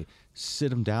 shoot. Did I sit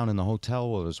them down in the hotel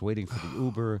while I was waiting for the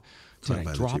Uber? Did Buy I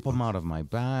the drop cheap them ones. out of my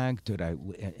bag?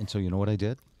 And so you know what I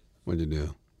did? What did you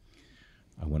do?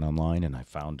 I went online and I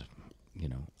found,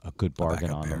 a good bargain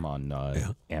backup on pair. them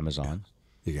on Amazon.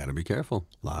 You got to be careful.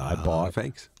 I bought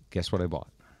fakes. Guess what I bought?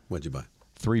 What'd you buy?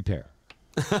 3 pair.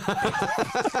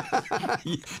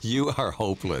 You are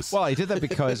hopeless. Well, I did that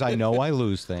because I know I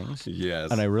lose things.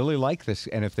 Yes. And I really like this.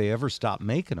 And if they ever stop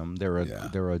making them, they're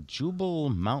a Jubal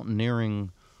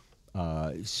mountaineering,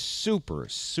 super,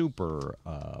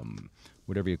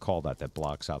 whatever you call that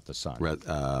blocks out the sun.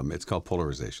 It's called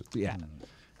polarization. Yeah.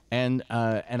 And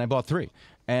I bought 3.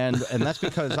 And that's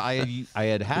because I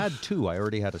had 2. I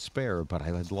already had a spare, but I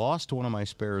had lost one of my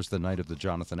spares the night of the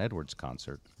Jonathan Edwards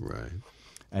concert. Right.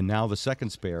 And now the second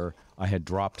spare I had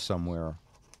dropped somewhere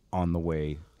on the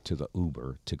way to the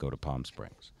Uber to go to Palm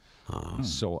Springs.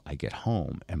 So I get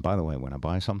home. And by the way, when I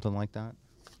buy something like that,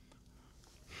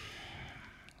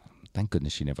 thank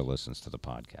goodness she never listens to the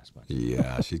podcast. But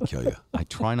Yeah, she'd kill you. I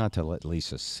try not to let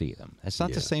Lisa see them. It's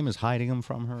not the same as hiding them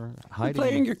from her.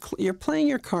 You're playing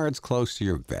your cards close to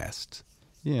your vest.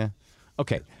 Yeah.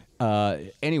 Okay.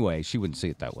 Anyway, she wouldn't see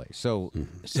it that way. So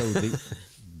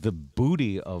the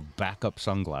booty of backup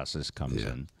sunglasses comes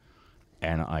in,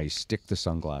 and I stick the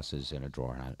sunglasses in a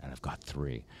drawer, and I've got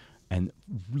 3. And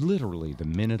literally, the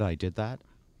minute I did that,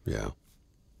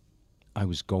 I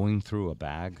was going through a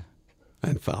bag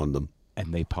And found them.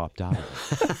 and they popped out of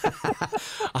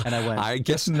it. And I went, I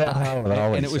guess Isn't that how it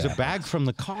always and it was a happens? bag from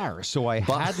the car. So I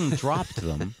hadn't dropped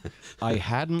them. I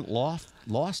hadn't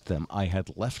lost them. I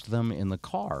had left them in the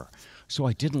car. So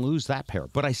I didn't lose that pair.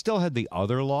 But I still had the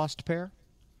other lost pair.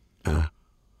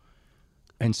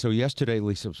 And so yesterday,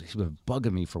 Lisa, she's been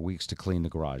bugging me for weeks to clean the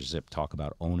garage. Zip, talk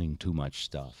about owning too much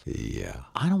stuff. Yeah.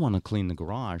 I don't want to clean the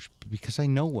garage because I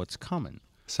know what's coming.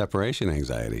 Separation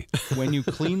anxiety. When you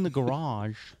clean the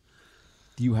garage,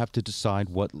 you have to decide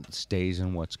what stays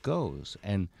and what goes.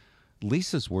 And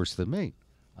Lisa's worse than me.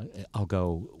 I'll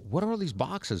go, what are all these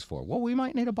boxes for? Well, we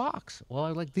might need a box. Well,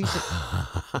 I like these.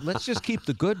 Let's just keep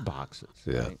the good boxes.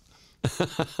 Yeah. Right?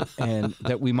 And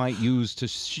that we might use to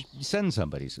send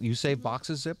somebody. You save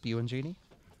boxes, Zip, you and Jeannie?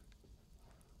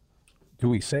 Do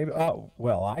we save? Oh,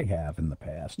 well, I have in the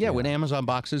past. Yeah, when Amazon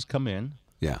boxes come in.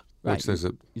 Yeah. Right, Which there's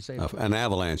you save an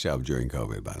avalanche of during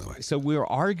COVID, by the way. So we're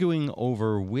arguing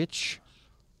over which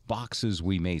boxes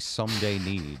we may someday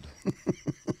need.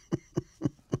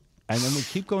 And then we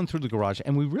keep going through the garage,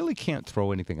 and we really can't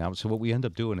throw anything out. So what we end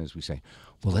up doing is we say,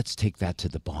 well, let's take that to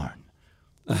the barn.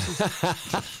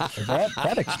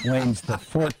 That explains the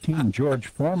 14 George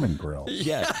Foreman grill.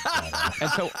 Yeah. And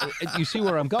so you see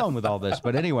where I'm going with all this.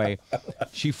 But anyway,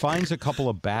 she finds a couple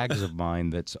of bags of mine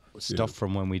that's stuff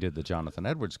from when we did the Jonathan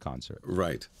Edwards concert.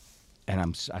 Right. And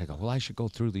I go, well, I should go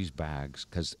through these bags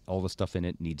because all the stuff in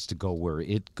it needs to go where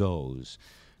it goes.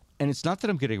 And it's not that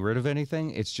I'm getting rid of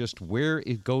anything. It's just where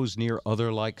it goes near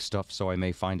other like stuff, so I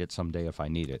may find it someday if I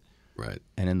need it. Right.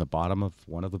 And in the bottom of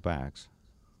one of the bags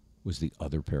was the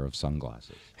other pair of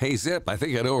sunglasses. Hey, Zip, I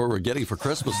think I know what we're getting for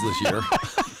Christmas this year.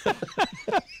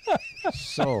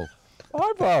 So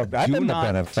I've been the not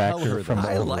tell benefactor her from that.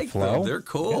 I like them. Overflow. They're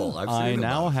cool. I've seen I them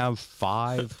now all. have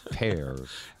 5 pairs.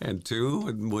 And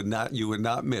 2 you would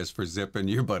not miss for Zip and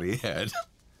your buddy Ed.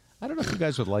 I don't know if you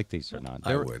guys would like these or not.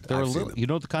 I would. They're I've a seen little. them. You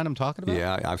know the kind I'm talking about?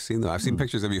 Yeah, I've seen them. I've seen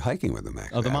pictures of you hiking with them,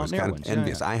 actually. Oh, the I was Mountaineer kind of ones. Yeah,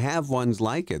 envious. yeah. I have ones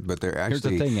like it, but they're Here's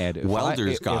actually the thing, Ed.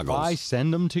 welder's goggles. If I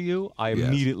send them to you, I Yes.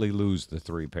 immediately lose the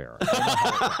 3 pair.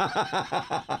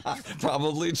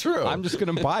 Probably true. I'm just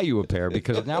going to buy you a pair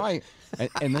because now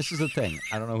and this is the thing.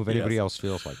 I don't know if anybody else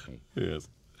feels like me. Yes.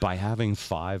 By having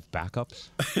 5 backups,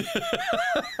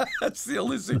 That's the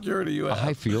only security you have.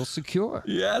 I feel secure.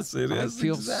 Yes, it I is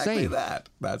feel exactly safe. that.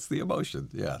 That's the emotion.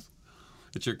 Yes.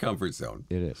 It's your comfort zone.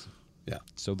 It is. Yeah.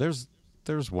 So there's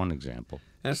one example.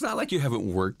 And it's not like you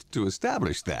haven't worked to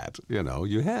establish that. You know,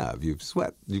 you have. You've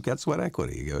got sweat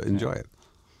equity. You enjoy it.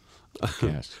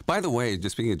 Yes. By the way,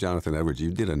 just speaking of Jonathan Edwards,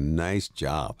 you did a nice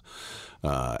job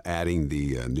adding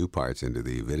the new parts into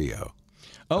the video.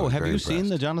 Oh, was have very you seen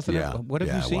impressed. the Jonathan? Yeah. What have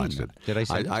Yeah, you I seen? watched it. Did I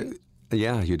send it to you?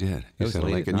 Yeah, you did. You was sent a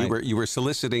late link, at and night. you were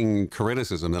soliciting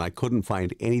criticism, and I couldn't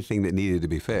find anything that needed to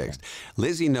be fixed.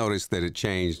 Lizzie noticed that it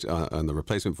changed on the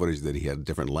replacement footage, that he had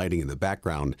different lighting in the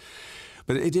background,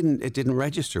 but it didn't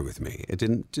register with me. It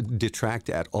didn't detract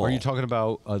at all. Are you talking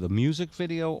about the music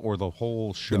video or the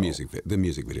whole show? the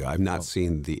music video? I've not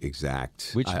seen the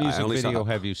exact. Which I music only video saw,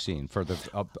 have you seen for the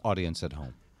audience at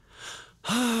home?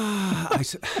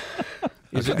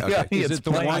 Is it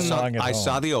the playing one a song at I home?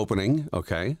 saw the opening,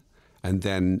 okay, and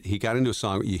then he got into a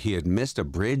song. He had missed a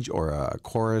bridge or a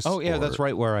chorus. Oh yeah, or- that's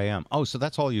right where I am. Oh, so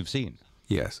that's all you've seen.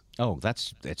 Yes, Oh,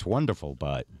 it's wonderful,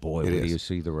 but boy, It when is. you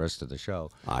see the rest of the show.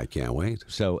 I can't wait.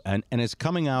 So and it's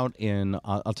coming out in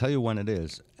I'll tell you when it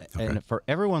is. And for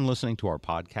everyone listening to our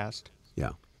podcast,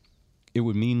 Yeah. it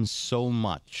would mean so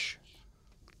much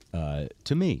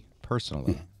to me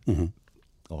personally. Mm-hmm.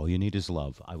 All you need is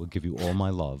love. I would give you all my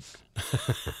love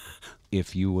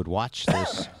if you would watch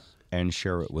this and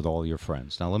share it with all your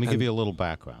friends. Now, let me give you a little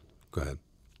background. Go ahead.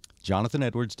 Jonathan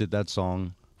Edwards did that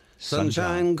song,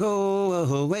 Sunshine, go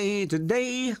away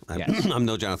today. Yes. I'm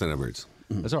no Jonathan Edwards.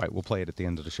 That's all right. We'll play it at the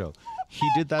end of the show. He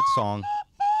did that song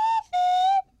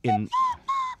in.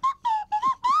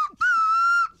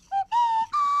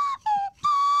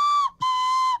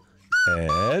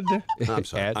 Ed? I'm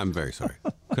sorry. Ed? I'm very sorry.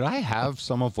 Could I have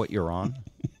some of what you're on?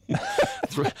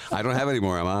 I don't have any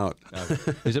more. I'm out.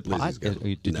 Is it pot? Lizzie's got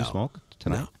it. Did you No. smoke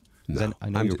tonight? No. Then I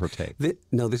know I'm you ju- partake.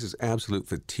 No, this is absolute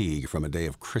fatigue from a day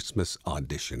of Christmas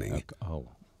auditioning. Oh.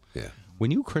 Yeah.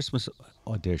 When you Christmas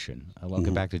audition, I'll Mm-hmm.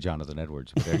 get back to Jonathan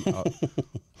Edwards. But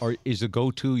or is the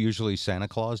go-to usually Santa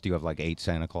Claus? Do you have like 8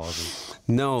 Santa Clauses?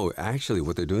 No, actually,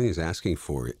 what they're doing is asking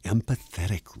for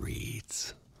empathetic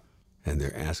reads. And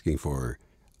they're asking for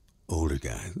older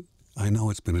guys. I know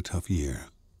it's been a tough year,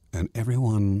 and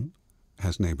everyone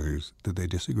has neighbors that they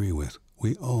disagree with.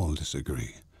 We all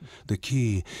disagree. The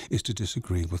key is to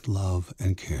disagree with love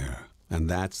and care. And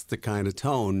that's the kind of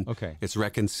tone. Okay. It's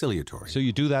reconciliatory. So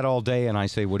you do that all day, and I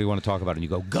say, "What do you want to talk about?" And you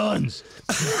go, "Guns."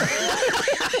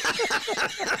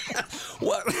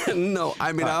 What? No,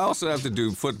 I mean, I also have to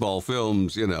do football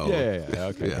films, you know. Yeah.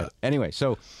 Okay. Yeah. Anyway,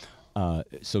 so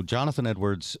Jonathan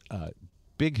Edwards,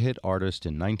 big hit artist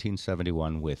in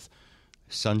 1971 with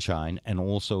Sunshine, and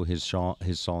also his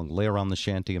song "Lay Around the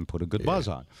Shanty and Put a Good Buzz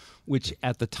On," which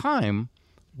at the time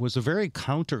was a very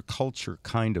counterculture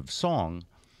kind of song,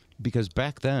 because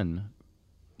back then,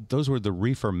 those were the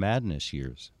Reefer Madness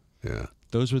years. Yeah.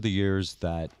 Those were the years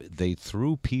that they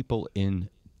threw people in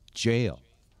jail,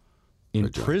 in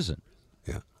prison,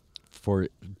 for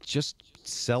just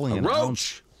selling an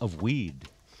ounce of weed.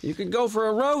 You could go for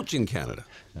a roach in Canada.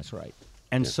 That's right.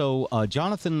 And so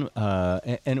Jonathan,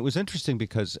 and it was interesting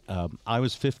because I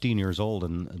was 15 years old,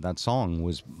 and that song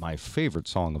was my favorite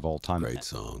song of all time. Great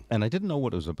song. And I didn't know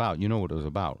what it was about. You know what it was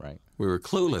about, right? We were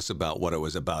clueless about what it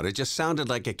was about. It just sounded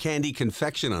like a candy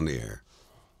confection on the air.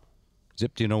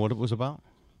 Zip, do you know what it was about?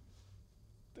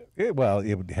 Well,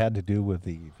 it had to do with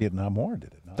the Vietnam War,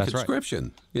 did it not? That's right.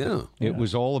 Conscription. Yeah. It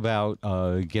was all about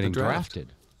getting draft.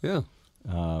 drafted. Yeah.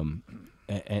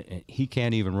 And he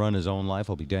can't even run his own life.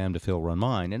 I'll be damned if he'll run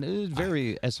mine. And it is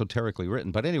very esoterically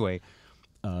written. But anyway,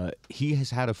 he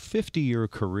has had a 50-year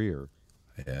career.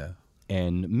 Yeah.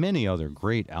 And many other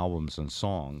great albums and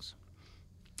songs.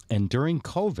 And during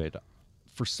COVID,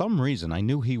 for some reason, I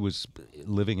knew he was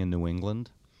living in New England.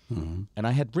 Mm-hmm. And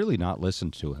I had really not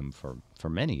listened to him for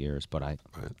many years. But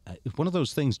one of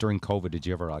those things during COVID, did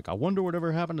you ever I wonder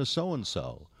whatever happened to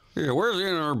so-and-so? Yeah, where's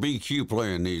NRBQ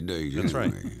playing these days? That's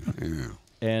right. Yeah.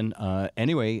 And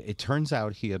anyway, it turns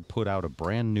out he had put out a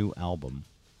brand new album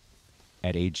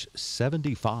at age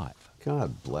 75.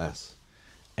 God bless.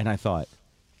 And I thought,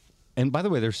 and by the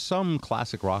way, there's some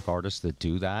classic rock artists that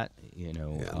do that. You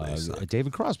know,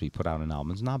 David Crosby put out an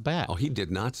album. It's not bad. Oh, he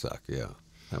did not suck. Yeah,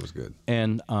 that was good.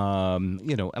 And,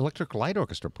 Electric Light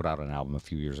Orchestra put out an album a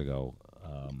few years ago.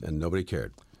 And nobody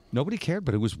cared. Nobody cared,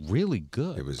 but it was really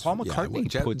good. It was, Paul McCartney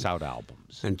Jeff puts out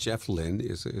albums. And Jeff Lynne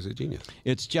is a genius.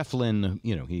 It's Jeff Lynne,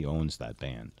 he owns that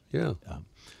band. Yeah.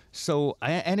 So,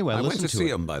 anyway, I went to see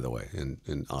him. him, by the way,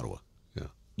 in Ottawa. Yeah.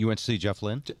 You went to see Jeff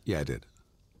Lynne? Yeah, I did.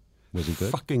 Was he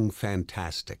good? Fucking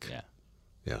fantastic. Yeah.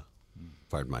 Yeah.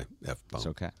 Pardon my F-bomb. It's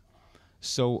okay.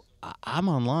 So, I'm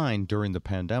online during the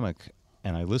pandemic,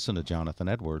 and I listened to Jonathan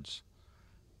Edwards,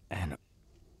 and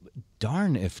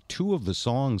darn if two of the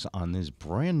songs on this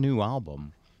brand new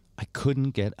album I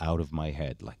couldn't get out of my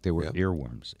head. Like they were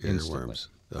earworms. Instantly.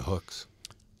 The hooks.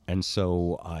 And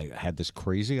so I had this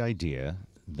crazy idea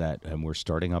that we're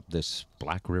starting up this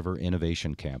Black River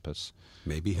Innovation Campus.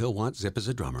 Maybe he'll want Zip as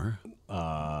a drummer.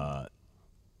 Amen.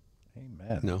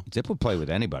 No. Zip would play with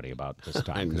anybody about this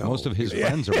time. I 'cause know. most of his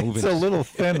friends are moving. It's a little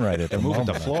thin right at the They're moving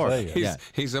moment. to Florida.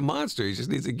 He's a monster. He just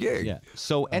needs a gig. Yeah.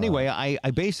 So anyway, I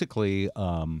basically,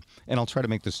 and I'll try to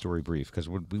make this story brief because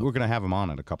we're going to have him on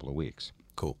in a couple of weeks.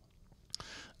 Cool.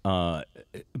 But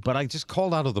I just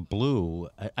called out of the blue.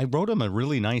 I wrote him a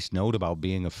really nice note about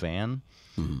being a fan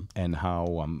and how,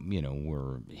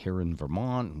 we're here in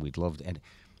Vermont and we'd love to. And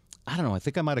I don't know. I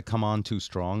think I might have come on too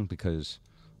strong because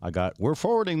we're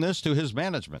forwarding this to his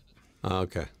management.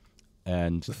 Okay.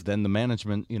 And then the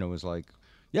management, was like,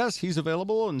 yes, he's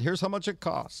available, and here's how much it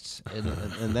costs.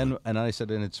 And I said,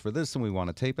 and it's for this, and we want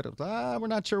to tape it. We're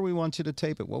not sure we want you to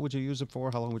tape it. What would you use it for?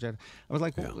 How long would you? I was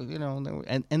like,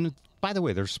 and by the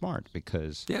way, they're smart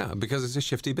because because it's a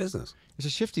shifty business. It's a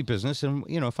shifty business, and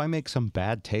if I make some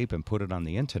bad tape and put it on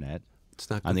the internet, it's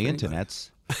not on the good for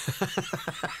internets.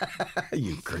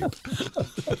 You creep.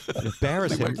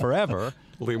 Embarrass him forever.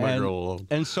 Leave my girl alone.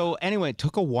 And so anyway, it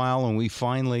took a while, and we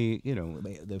finally,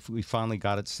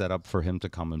 got it set up for him to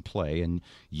come and play, and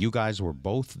you guys were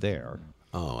both there.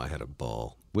 Oh, I had a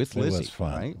ball with Lizzie. It was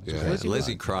fun. Right? Yeah.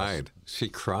 Lizzie cried. She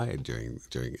cried during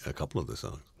a couple of the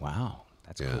songs. Wow,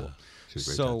 that's cool. She was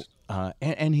very so,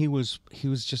 and he was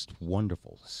just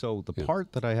wonderful. So the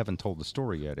part that I haven't told the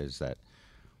story yet is that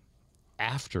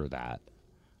after that.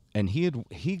 And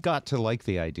he got to like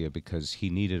the idea because he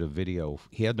needed a video.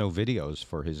 He had no videos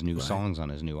for his new songs on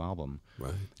his new album.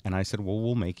 Right. And I said, well,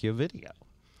 we'll make you a video.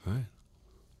 Right.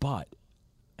 But,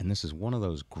 and this is one of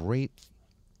those great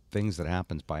things that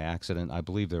happens by accident. I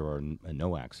believe there are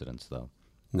no accidents, though.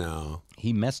 No.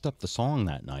 He messed up the song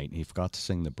that night, and he forgot to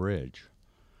sing the bridge.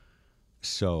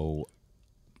 So,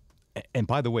 and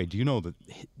by the way, do you know that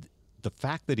the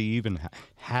fact that he even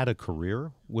had a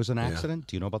career was an accident?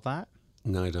 Do you know about that?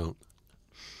 No, I don't.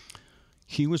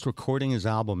 He was recording his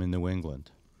album in New England,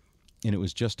 and it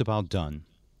was just about done,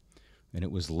 and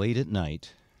it was late at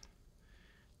night,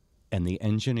 and the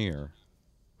engineer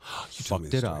You told me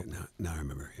fucked the it story. up, Now I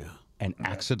remember, yeah. and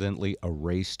accidentally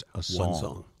erased a song,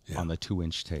 song, yeah. on the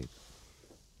 2-inch tape.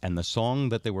 And the song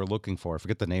that they were looking for, I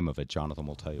forget the name of it, Jonathan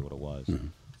will tell you what it was.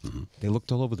 They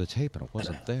looked all over the tape and it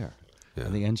wasn't there. Yeah.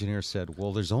 And the engineer said,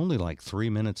 well, there's only like 3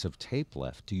 minutes of tape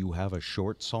left. Do you have a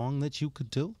short song that you could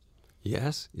do?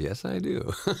 Yes, I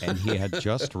do. And he had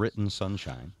just written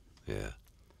Sunshine, Yeah,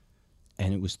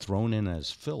 and it was thrown in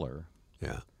as filler.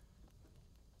 yeah.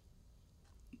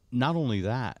 Not only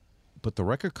that, but the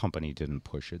record company didn't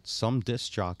push it. Some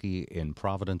disc jockey in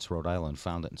Providence, Rhode Island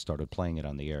found it and started playing it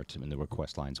on the air, and the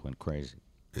request lines went crazy.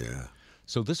 Yeah,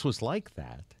 So this was like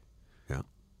that. yeah.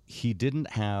 He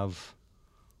didn't have,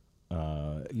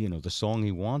 the song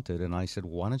he wanted, and I said,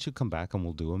 why don't you come back and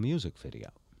we'll do a music video?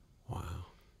 Wow.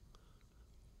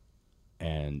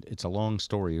 And it's a long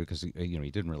story because he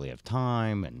didn't really have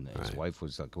time, and his Right. wife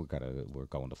was like, we're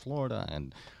going to Florida,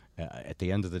 and at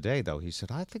the end of the day, though, he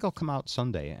said, I think I'll come out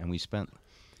Sunday, and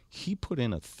he put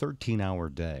in a 13-hour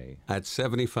day. At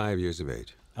 75 years of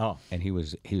age. Oh, and he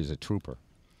was a trooper.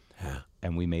 Yeah.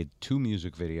 And we made 2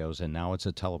 music videos, and now it's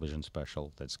a television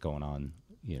special that's going on,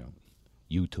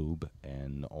 YouTube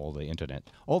and all the internet,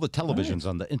 all the televisions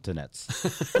on the internets.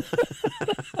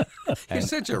 You're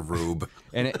such a rube.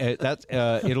 And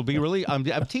it'll be really. I'm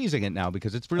teasing it now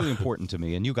because it's really important to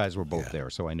me, and you guys were both there,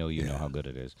 so I know you know how good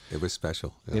it is. It was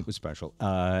special. Yeah. It was special,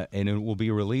 and it will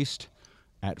be released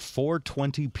at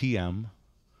 4:20 p.m.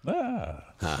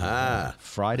 Aha.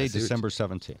 Friday, December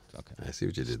 17th. Okay. I see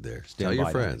what you did there. Stand Tell your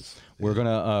by. friends. We're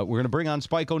gonna bring on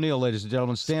Spike O'Neill, ladies and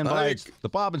gentlemen. Stand by. It's Spike. the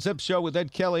Bob and Zip Show with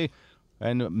Ed Kelly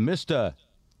and Mr.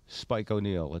 Spike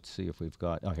O'Neill. Let's see if we've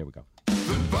got. Oh, here we go.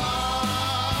 The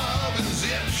Bob and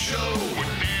Zip Show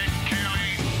with Ed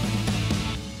Kelly.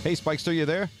 Hey, Spike, still you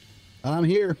there? I'm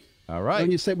here. All right.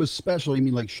 When you say it was special, you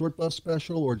mean like short bus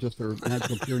special or just a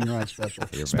natural tear in your eye special?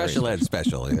 Special ed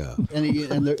special, yeah. And he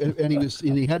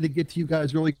had to get to you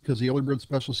guys early because the early bird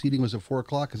special seating was at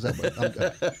 4:00. Is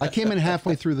that? I came in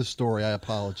halfway through the story. I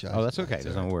apologize. Oh, that's okay.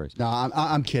 There's no worries. No,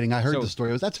 I'm kidding. I heard the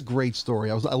story. That's a great story.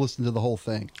 I listened to the whole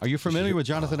thing. Are you familiar with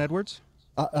Jonathan Edwards?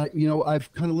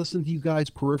 I've kind of listened to you guys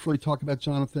peripherally talk about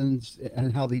Jonathan's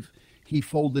and how he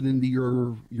folded into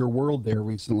your world there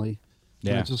recently.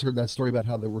 Yeah. And I just heard that story about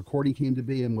how the recording came to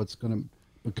be and what's going to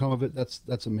become of it.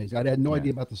 That's amazing. I had no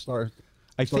idea about the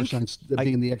Starshine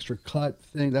being the extra cut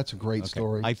thing. That's a great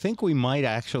story. I think we might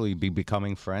actually be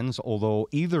becoming friends, although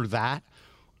either that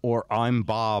or I'm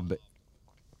Bob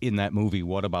in that movie,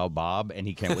 What About Bob? And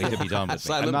he can't wait to be done with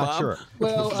me. I'm not sure.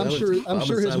 Well, I'm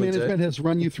sure his management has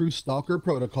run you through stalker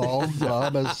protocol,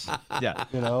 Bob. Yeah.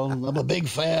 I'm a big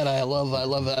fan. I love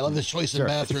the choice of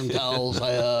bathroom towels.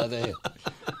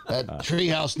 That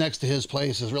treehouse next to his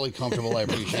place is really comfortable. I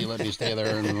appreciate you letting me stay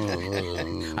there.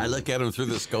 I look at him through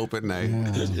the scope at night.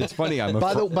 It's funny.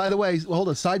 By the way, hold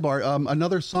a sidebar.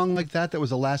 Another song like that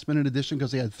was a last minute addition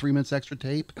because they had 3 minutes extra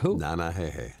tape. Who? Nah,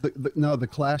 hey. The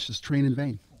Clash is Train in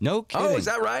Vain. No kidding. Oh, is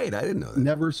that right? I didn't know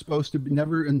that.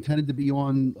 Never intended to be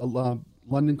on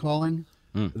London Calling.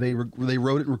 They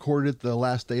wrote it and recorded it the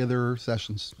last day of their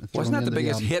sessions. Wasn't that the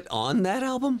biggest hit on that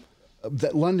album?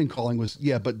 That London Calling was,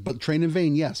 but Train in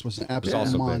Vain, yes, was an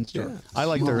absolute monster. Yeah. I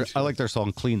like their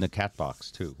song "Clean the Cat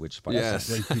Box" too, which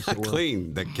yes,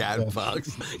 clean the cat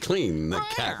box, clean the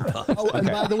cat box. Oh, and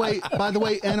by the way,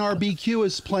 NRBQ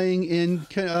is playing in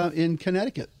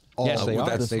Connecticut. Yes, they are.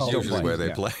 That's usually where they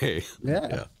play.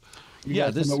 Yeah. Yeah.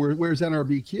 Where's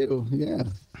NRBQ? Yeah,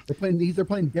 they're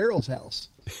playing Daryl's house.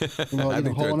 I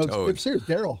think they're Toad. Serious,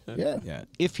 Daryl. Yeah. Yeah.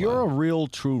 If you're a real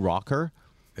true rocker,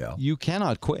 you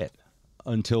cannot quit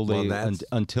until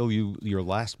your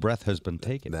last breath has been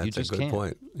taken. That's you just a good can't.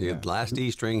 point. Your last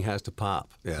E string has to pop.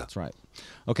 Yeah, that's right.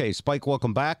 Okay, Spike,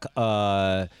 welcome back.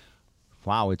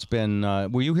 Wow, it's been.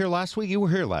 Were you here last week? You were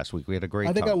here last week. We had a great.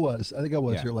 I think I was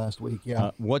here last week.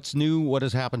 Yeah. What's new? What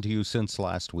has happened to you since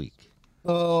last week?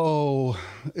 Oh,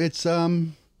 it's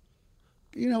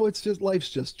it's just life's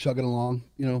just chugging along.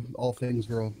 All things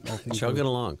chugging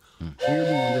along. Weird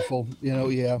and wonderful.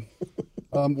 Yeah.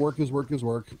 Work is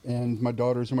work, and my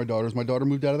daughters are my daughters. My daughter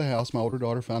moved out of the house. My older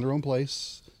daughter found her own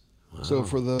place. Wow. So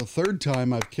for the third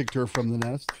time, I've kicked her from the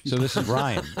nest. So this is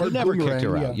Ryan. You never kicked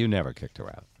her out. Yeah. You never kicked her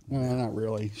out. Not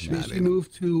really. She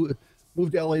moved to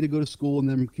LA to go to school, and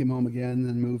then came home again,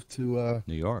 and moved to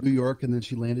New York, and then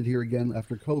she landed here again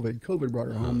after COVID. COVID brought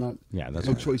her home. That's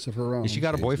no choice of her own. Has she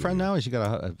got a boyfriend now? Has she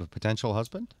got a potential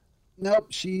husband? Nope,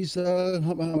 she's how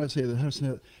do I say this?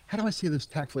 How do I say this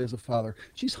tactfully as a father?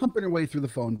 She's humping her way through the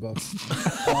phone book.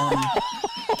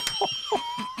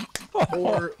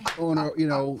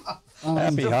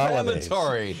 Happy holidays.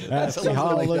 Defamatory. That's Something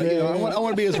like that, you know, I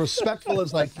want to be as respectful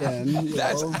as I can. you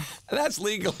know. That's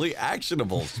legally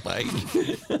actionable, Spike.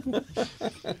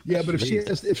 Yeah, but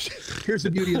here's the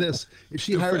beauty of this: if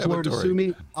she hires a lawyer to sue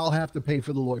me, I'll have to pay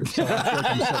for the lawyer. So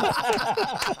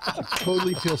I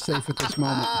totally feel safe at this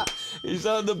moment. He's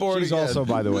on the board. She's again. also,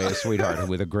 by the way, a sweetheart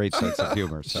with a great sense of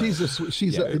humor. So.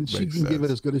 And she can give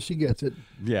it as good as she gets it.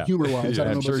 Yeah. humor-wise. I don't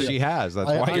I'm know sure about she you. has. That's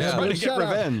why you're trying to get Shut up.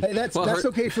 revenge. Hey, that's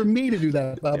okay for me to do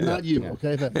that, Bob, not you.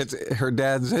 Okay. It's her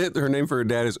name for her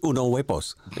dad is Uno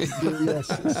Huepos.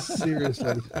 Yes,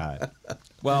 seriously.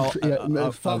 Well,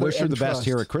 I father wish her and the best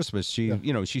here trust. at Christmas.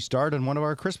 She starred in one of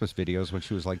our Christmas videos when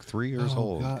she was like 3 years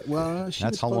old. God. Well, she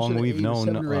That's was how closer long to we've 8 or known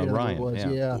 7 or 8, I think it Ryan. was.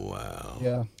 Yeah. Wow.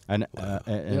 Yeah.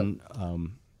 And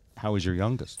how is your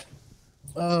youngest?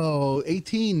 Oh,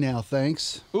 18 now,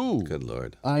 thanks. Ooh, Good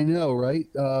Lord. I know, right?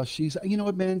 She's, you know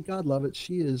what, man? God love it.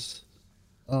 She is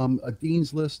a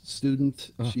Dean's List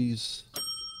student. She's,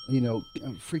 a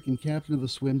freaking captain of the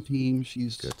swim team.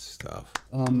 She's Good stuff.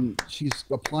 she's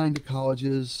applying to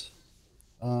colleges,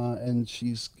 and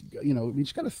she's,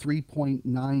 she's got a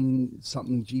 3.9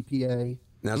 something GPA.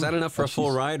 Now, is that enough for a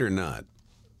full ride or not?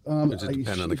 Or does it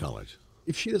depend on the college?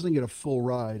 If she doesn't get a full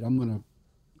ride, I'm gonna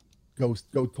go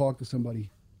talk to somebody.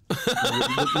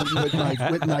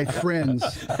 with my friends.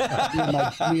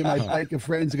 Me and my bike of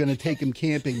friends are going to take him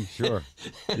camping. Sure.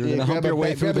 You're going to hump your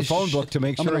way through the phone book to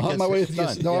make sure it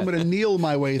gets done. No, I'm going to kneel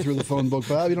my way through the phone book,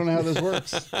 Bob. You don't know how this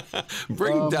works.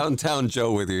 Bring downtown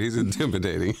Joe with you. He's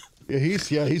intimidating. Yeah,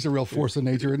 he's a real force of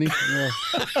nature, isn't he? Yeah.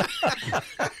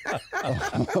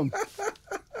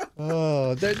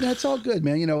 That's all good,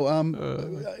 man. I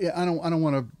don't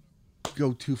want to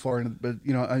go too far into, but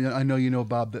I know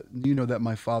Bob, that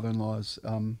my father-in-law is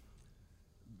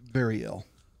very ill.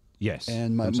 Yes,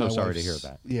 and I'm so sorry to hear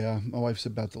that. Yeah, my wife's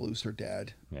about to lose her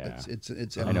dad. Yeah,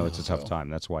 it's I know it's a tough time.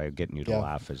 That's why getting you to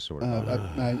laugh is sort of.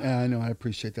 I know, I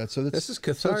appreciate that. So this is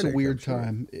cathartic. So it's a weird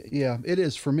time. Yeah, it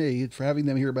is for me. For having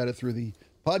them hear about it through the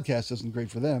podcast isn't great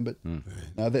for them, but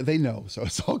they know, so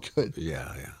it's all good.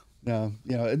 Yeah. No,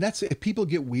 and that's if people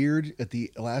get weird at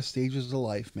the last stages of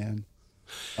life, man.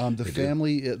 The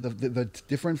family, the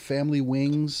different family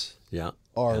wings,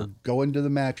 are going to the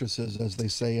mattresses, as they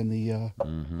say in the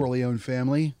Corleone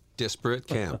family. Disparate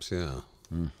camps,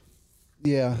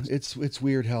 Yeah, it's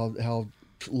weird how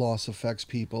loss affects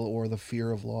people, or the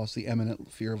fear of loss, the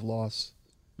imminent fear of loss,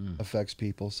 affects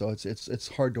people. So it's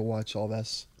hard to watch all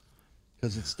this,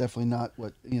 because it's definitely not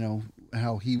what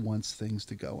how he wants things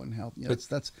to go, and how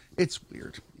it's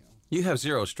weird. You have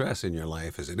zero stress in your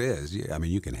life as it is. I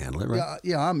mean, you can handle it, right?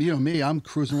 Yeah. I'm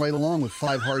cruising right along with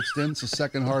 5 heart stints, a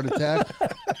second heart attack.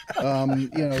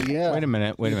 Yeah. Wait a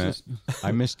minute.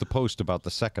 I missed the post about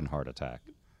the second heart attack.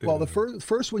 Well, the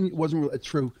first one wasn't really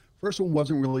true. First one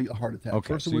wasn't really a heart attack.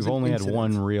 Okay, first so one was you've only had incident.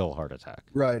 one real heart attack.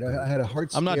 Right. I had a heart.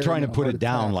 I'm not scare trying to and a put heart it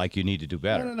down attack. like you need to do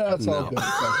better. No, it's all good.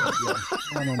 It's all good.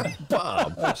 Yeah. No.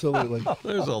 Bob. Absolutely.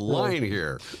 There's a line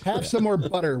here. Have some more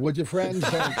butter, would you, friends?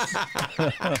 Thanks.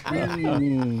 Let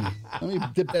me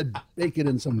dip that bacon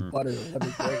in some butter. That'd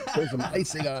be great. Put some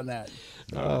icing on that.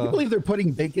 You believe they're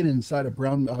putting bacon inside of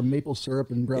brown maple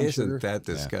syrup and brown sugar? Isn't that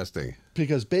disgusting?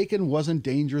 Because bacon wasn't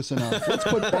dangerous enough.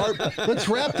 Let's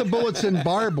wrap the bullets in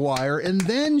barbed wire and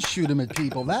then shoot them at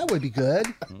people. That would be good.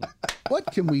 What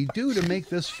can we do to make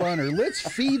this funner? Let's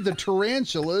feed the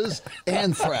tarantulas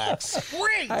anthrax.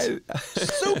 Great!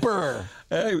 Super!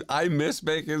 Hey, I miss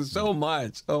bacon so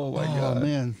much. Oh my God. Oh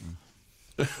man.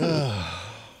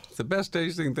 It's the best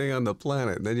tasting thing on the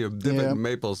planet. And then you dip it in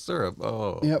maple syrup.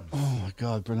 Oh. Yep. Oh my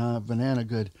God, banana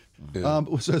good. Yeah.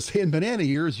 So saying banana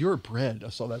ears, your bread. I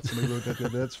saw that. Somebody wrote that there.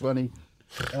 That's funny.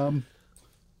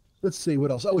 Let's see what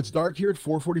else. Oh, it's dark here at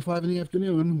 4:45 in the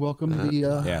afternoon. Welcome to the.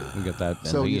 Yeah, we got that. And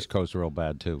so the East Coast real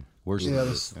bad too. Worse than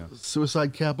the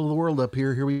suicide capital of the world up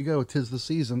here. Here we go. 'Tis the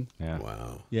season. Yeah.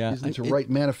 Wow. Yeah. Season to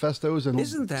write manifestos and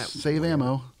save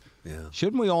ammo. Yeah.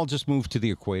 Shouldn't we all just move to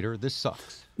the equator? This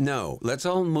sucks. No, let's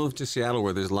all move to Seattle,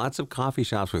 where there's lots of coffee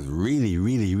shops with really,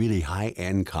 really, really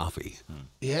high-end coffee.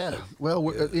 Yeah. Well,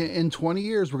 in 20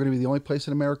 years, we're going to be the only place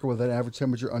in America with an average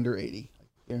temperature under 80.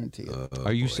 I guarantee it.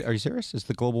 Are you serious? Is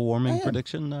the global warming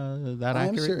prediction that accurate? I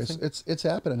am serious. It's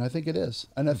happening. I think it is,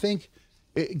 and I think,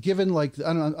 given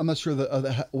I'm not sure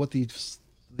what the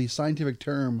scientific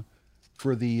term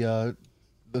for the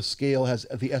scale has,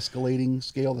 the escalating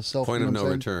scale, the self point of no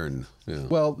return. Yeah.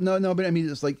 Well, no, but I mean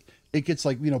it's like. It gets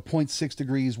 0.6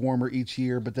 degrees warmer each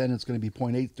year, but then it's going to be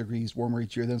 0.8 degrees warmer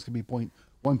each year. Then it's going to be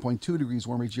 1.2 degrees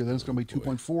warmer each year. Then it's going to be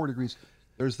 2.4 degrees.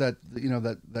 There's that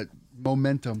that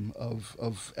momentum of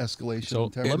escalation.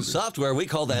 So in software, we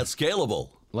call that scalable.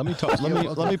 Let me talk.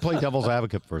 Let me play devil's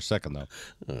advocate for a second,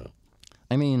 though.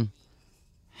 I mean,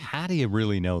 how do you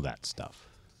really know that stuff?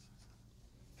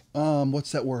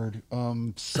 What's that word?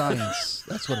 Science.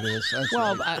 That's what it is. That's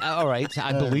Well, right. all right.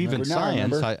 I believe in now I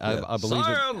science. remember. I believe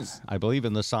Science! I believe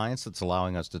in the science that's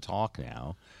allowing us to talk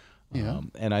now. Yeah.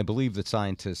 And I believe that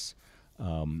scientists.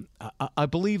 I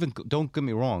believe in. Don't get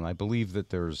me wrong. I believe that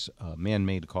there's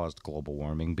man-made caused global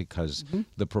warming because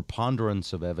the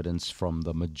preponderance of evidence from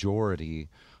the majority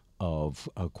of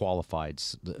qualified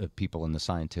people in the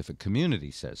scientific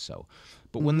community says so.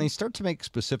 But when they start to make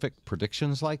specific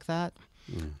predictions like that.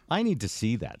 I need to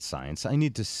see that science. I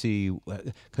need to see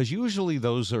because usually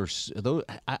those are those.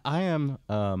 I am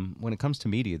when it comes to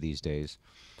media these days,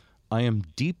 I am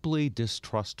deeply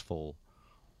distrustful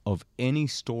of any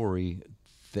story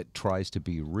that tries to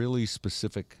be really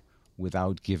specific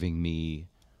without giving me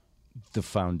the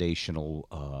foundational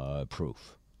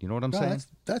proof. You know what I'm saying?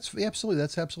 That's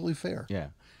absolutely fair. Yeah,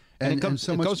 And it goes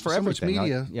for so much everything.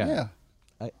 media. Yeah.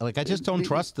 I just don't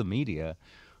trust the media.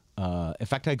 In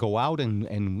fact, I go out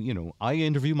and you know I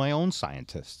interview my own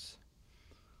scientists.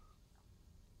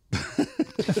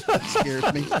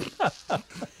 Scares me.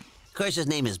 Of course, his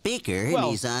name is Beaker, and Well,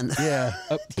 he's on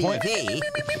Point, TV.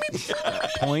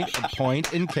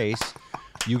 point in case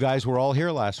you guys were all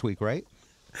here last week, right?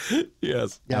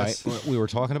 Yes. All right. We were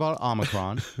talking about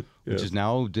Omicron, which is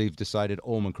now they've decided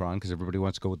Omicron because everybody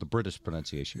wants to go with the British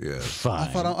pronunciation. Yeah.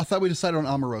 Fine. I thought we decided on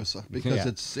Omarosa because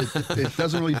Yeah. it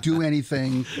doesn't really do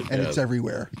anything and it's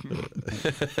everywhere.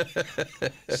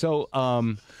 So,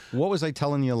 what was I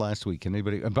telling you last week? Can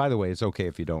anybody? And by the way, it's okay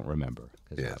if you don't remember.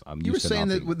 'Cause Yeah. I'm You were used to saying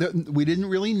not being- that we didn't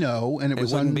really know, and it It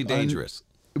was wouldn't be dangerous.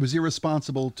 it was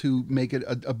irresponsible to make it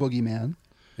a boogeyman.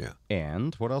 Yeah.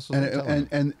 And what else was I telling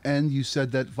you? And you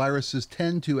said that viruses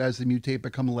tend to, as they mutate,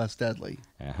 become less deadly.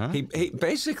 Uh-huh. He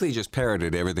basically just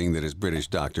parroted everything that his British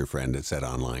doctor friend had said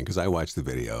online because I watched the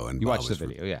video and You Bob watched the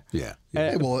was- video, yeah. Yeah.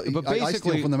 Hey, well, but I steal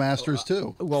basically- from the masters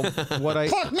too. Well, what I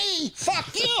Fuck me!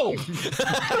 Fuck you!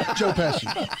 Joe Pesci,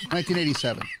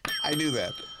 1987. I knew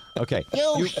that. okay.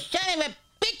 You son of a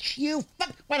bitch! You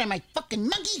fuck! What am I, fucking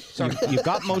monkey? Sorry. You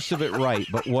got most of it right,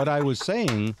 but what I was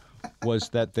saying was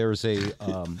that there's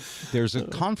a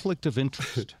conflict of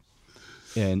interest,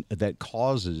 and that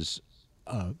causes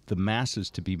the masses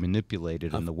to be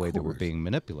manipulated in the way that we're being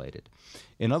manipulated.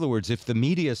 In other words, if the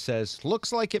media says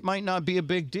looks like it might not be a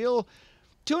big deal,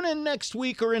 tune in next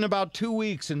week or in about 2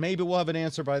 weeks, and maybe we'll have an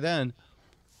answer by then.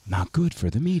 Not good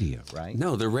for the media, right?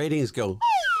 No, the ratings go.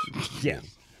 Yeah.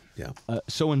 Yeah.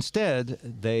 So instead,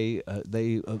 they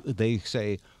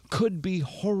say could be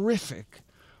horrific,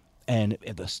 and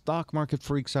the stock market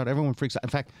freaks out. Everyone freaks out. In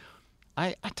fact,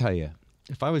 I tell you,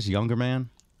 if I was a younger man,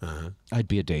 I'd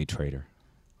be a day trader.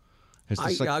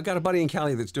 I got a buddy in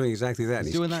Cali that's doing exactly that. And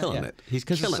he's killing it. He's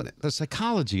killing it. The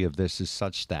psychology of this is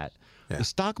such that the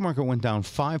stock market went down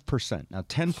 5%. Now,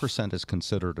 10% is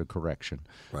considered a correction.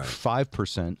 Right.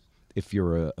 5%, if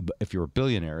you're a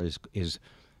billionaire, is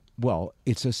well,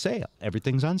 it's a sale.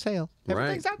 Everything's on sale.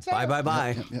 Everything's on sale.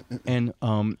 Bye. And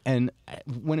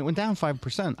when it went down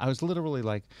 5%, I was literally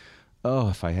like, oh,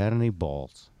 if I had any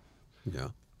balls. Yeah.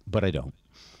 But I don't.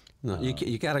 No,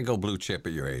 you got to go blue chip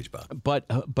at your age, Bob.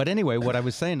 But anyway, what I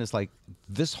was saying is like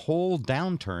this whole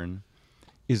downturn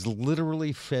is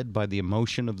literally fed by the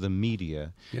emotion of the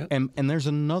media. Yep. And there's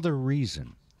another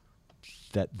reason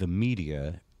that the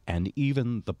media and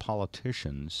even the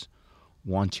politicians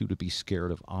want you to be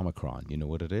scared of Omicron. You know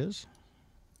what it is?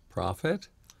 Profit?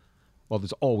 Well,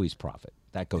 there's always profit.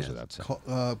 That goes without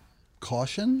saying.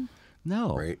 Caution?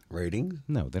 No. Ratings?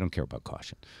 No, they don't care about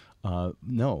caution.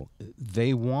 No,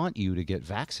 they want you to get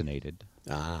vaccinated.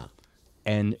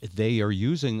 And they are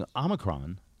using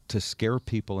Omicron to scare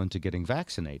people into getting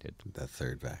vaccinated. That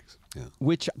third vax. Yeah.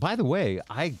 Which, by the way,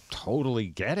 I totally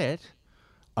get it.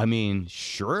 I mean,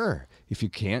 sure, if you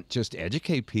can't just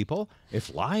educate people,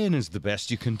 if lying is the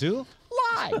best you can do,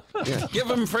 lie. Yeah. Give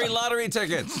them free lottery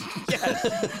tickets.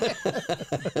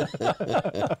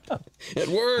 It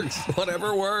works.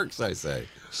 Whatever works, I say.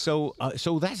 So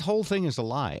that whole thing is a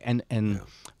lie. And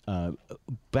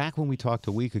back when we talked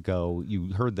a week ago,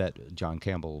 you heard that John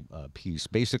Campbell piece.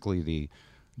 Basically, the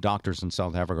doctors in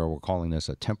South Africa were calling this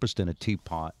a tempest in a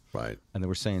teapot. Right. And they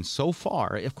were saying so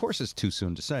far, of course it's too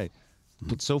soon to say,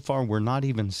 but so far we're not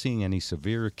even seeing any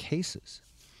severe cases.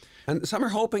 And some are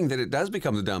hoping that it does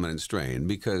become the dominant strain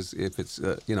because if it's,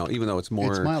 even though it's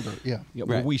more... It's milder, yeah.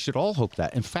 Well, we should all hope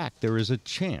that. In fact, there is a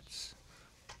chance,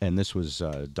 and this was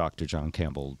Dr. John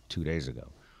Campbell 2 days ago,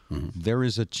 there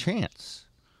is a chance,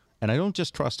 and I don't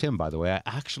just trust him, by the way, I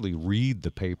actually read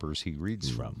the papers he reads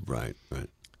from. Right.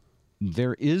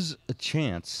 There is a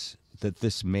chance that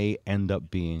this may end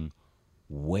up being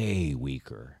way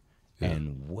weaker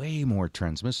and way more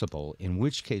transmissible, in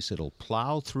which case it'll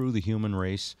plow through the human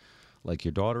race like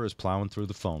your daughter is plowing through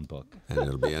the phone book. And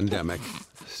it'll be endemic.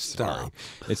 Sorry.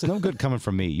 It's no good coming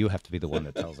from me. You have to be the one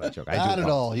that tells that joke. Not at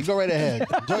all. You go right ahead.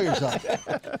 Enjoy yourself.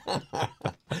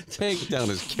 Take down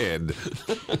his kid.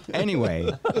 Anyway,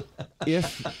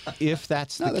 if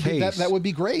that's the case... That would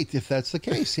be great if that's the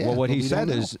case, yeah. Well, what but he we said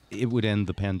don't know. is it would end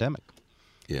the pandemic.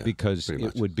 Yeah, because pretty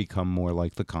it would become more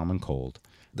like the common cold.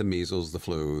 The measles, the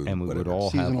flu, and we whatever. would all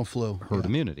Seasonal have flu. herd Yeah.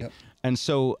 immunity. Yep. And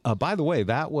so, by the way,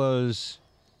 that was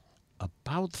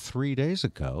about 3 days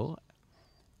ago,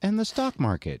 and the stock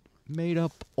market made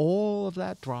up all of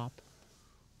that drop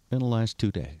in the last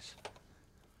 2 days.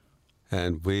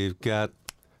 And we've got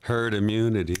herd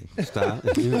immunity. Stop.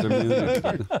 Herd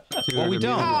immunity. Well, we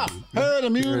don't. Herd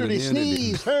immunity,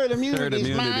 sneeze. Herd immunity, Herd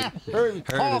immunity. herd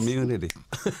Herd immunity.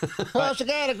 Plus, I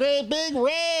got a great big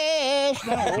rash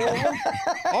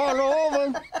all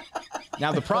over.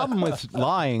 Now, the problem with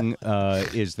lying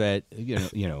is that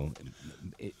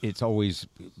it's always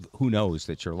who knows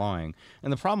that you're lying,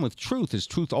 and the problem with truth is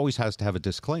truth always has to have a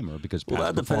disclaimer because Well,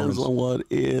 past that depends performance- on what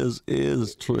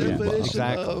is true. Yeah, Definition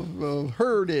exactly. of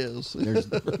herd is. There's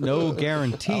no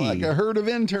guarantee. Like a herd of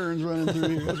interns running through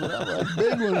here. That's what I like.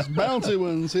 Big ones, bouncy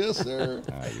ones. Yes, sir.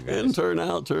 In, turn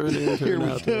out, turn in, turn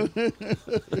out.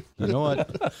 You know what?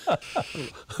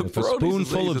 If a Brody's spoonful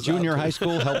disease of is junior out there. high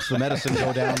school helps the medicine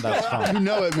go down, that's fine. You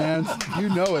know it, man. You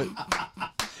know it.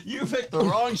 You picked the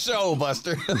wrong show,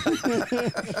 Buster.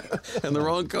 And the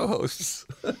wrong co-hosts.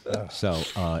 So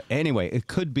anyway, it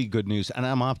could be good news, and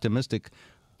I'm optimistic,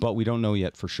 but we don't know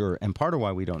yet for sure. And part of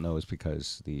why we don't know is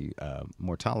because the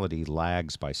mortality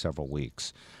lags by several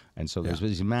weeks, and so there's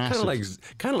these massive.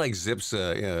 Kind of like Zip's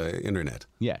internet.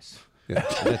 Yes. Yeah.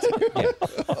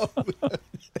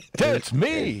 That's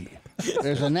me.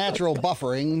 There's a natural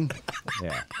buffering.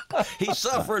 Yeah. He's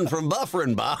suffering from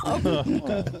buffering, Bob.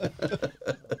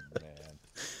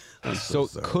 So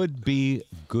it could be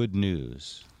good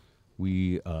news.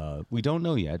 We don't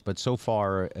know yet, but so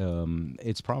far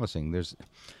it's promising.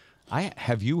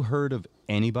 Have you heard of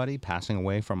anybody passing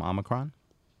away from Omicron?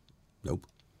 Nope.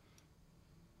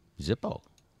 Zippo.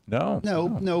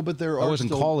 No, but there are. I wasn't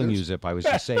still, calling you there's- Zip. I was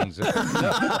just saying Zip.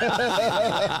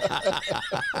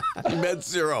 He meant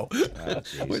Zero,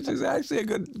 which is actually a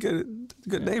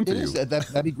good name for It you. is.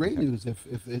 That'd be great news if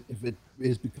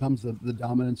it becomes the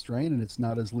dominant strain and it's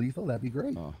not as lethal. That'd be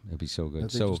great. Oh, it'd be so good.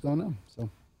 But they So, just don't know.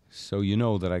 so you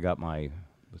know that I got my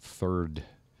third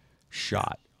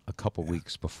shot a couple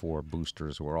weeks before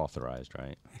boosters were authorized,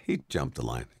 right? He jumped the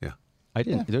line. Yeah. I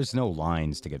didn't. There's no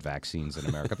lines to get vaccines in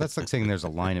America. That's like saying there's a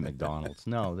line at McDonald's.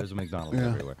 No, there's a McDonald's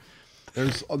everywhere.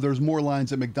 There's more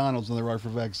lines at McDonald's than there are for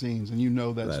vaccines, and you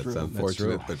know that's true.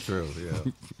 Unfortunate, but true.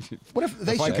 Yeah. What if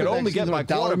they If I should could put only get vaccines on my a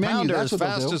dollar quarter menu? pounder That's as what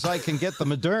they'll fast do. as I can get the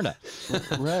Moderna.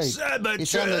 Right.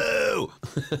 It's on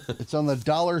it's on the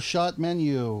dollar shot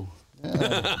menu.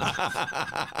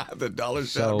 Yeah. The dollar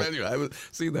shot menu. I would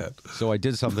see that. So I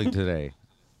did something today.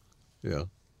 Yeah.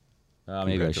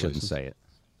 Maybe I shouldn't say it.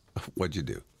 What'd you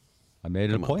do? I made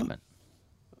an Come on. appointment.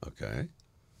 Okay.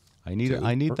 I need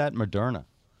that Moderna.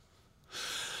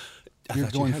 You're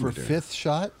thought you going had for Moderna. fifth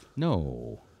shot?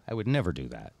 No, I would never do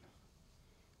that.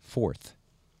 Fourth.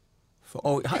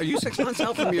 Oh, are you 6 months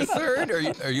out from your third? Or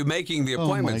are you making the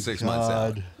appointment my 6 months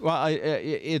out? God. Well,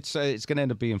 it's going to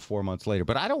end up being 4 months later,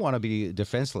 but I don't want to be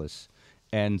defenseless.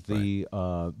 And the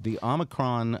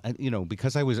Omicron,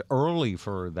 because I was early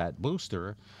for that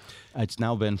booster, it's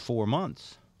now been 4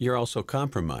 months. You're also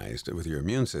compromised with your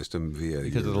immune system via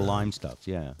Because of the Lyme stuff,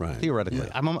 yeah. Right. Theoretically.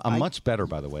 Yeah. I'm much better,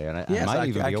 by the way, and I Yes, might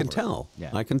even I be can over it. tell. Yeah.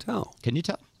 I can tell. Can you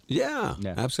tell? Yeah,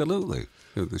 Yeah. absolutely.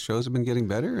 The shows have been getting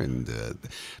better, and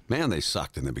man, they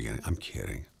sucked in the beginning. I'm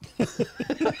kidding.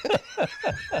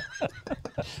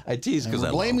 I tease because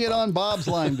I Blaming love it on Bob's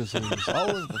Lyme disease. It's the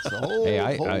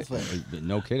whole, whole thing.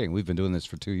 No kidding. We've been doing this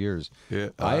for 2 years. Yeah.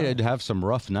 I did have some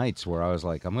rough nights where I was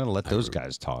like, I'm going to let those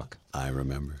guys talk. I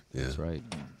remember. Yeah, That's right.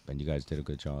 And you guys did a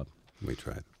good job. we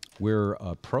tried. We're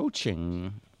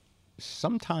approaching,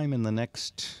 sometime in the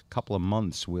next couple of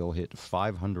months, we'll hit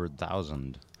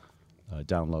 500,000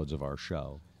 downloads of our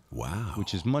show. Wow.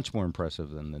 Which is much more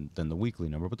impressive than the weekly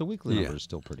number, but the weekly number is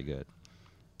still pretty good.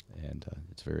 And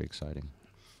it's very exciting.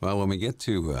 Well, when we get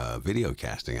to video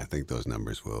casting, I think those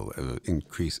numbers will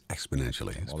increase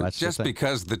exponentially. Well, that's the just thing.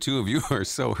 because the two of you are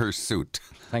so hirsute.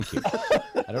 Thank you.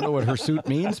 I don't know what hirsute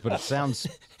means, but it sounds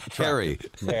Harry.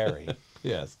 Harry.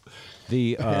 Yes.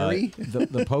 the Harry?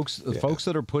 the folks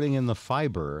that are putting in the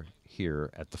fiber here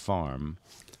at the farm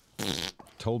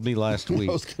told me last week.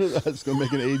 I was gonna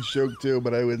make an age joke too,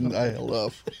 but I wouldn't. I held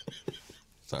off.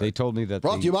 They told me that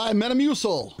Brought to you by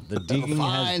Metamucil. the digging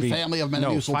fine has family of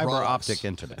Metamucil fiber products. optic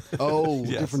internet. Oh,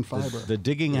 different fiber. The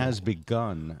digging has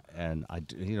begun, and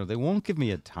they won't give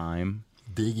me a time.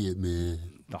 Dig it, man.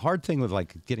 The hard thing with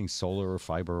like getting solar or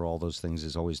fiber, all those things,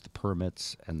 is always the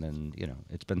permits, and then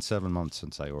it's been 7 months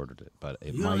since I ordered it, but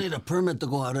it You might. don't need a permit to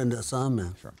go out in the sun,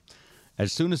 man. Sure.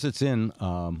 As soon as it's in,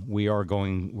 we're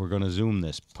going to Zoom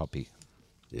this puppy.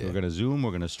 Yeah. We're going to Zoom.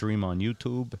 We're going to stream on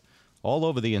YouTube, all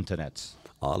over the internets.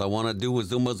 All I want to do is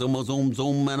zoom,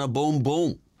 and a boom,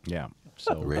 boom. Yeah.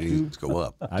 So The ratings go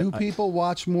up. Do people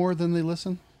watch more than they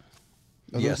listen?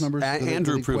 Are Yes, those numbers, do they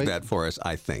Andrew proved equate? that for us,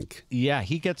 I think. yeah,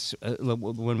 he gets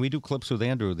when we do clips with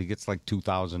Andrew, he gets like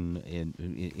 2,000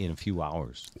 in a few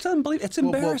hours. It's unbelievable. It's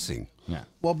embarrassing. Yeah.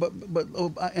 Well,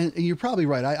 and you're probably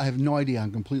right. I have no idea.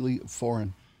 I'm completely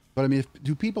foreign. But I mean,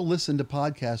 do people listen to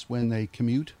podcasts when they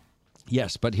commute?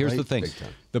 Yes, but here's Right? the thing. Big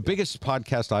time. The biggest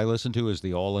podcast I listen to is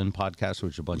the All In podcast,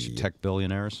 which is a bunch of tech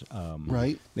billionaires.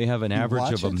 Right. They have an You average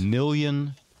watch of it? 1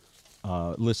 million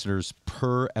listeners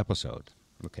per episode.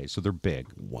 Okay, so they're big.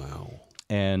 Wow.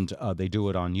 And they do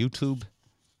it on YouTube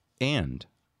and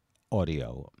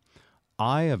audio.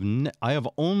 I have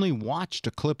only watched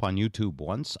a clip on YouTube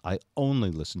once. I only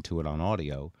listened to it on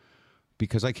audio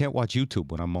because I can't watch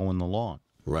YouTube when I'm mowing the lawn.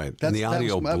 Right. And the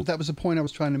audio. that was the point I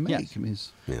was trying to make. Yes. I mean,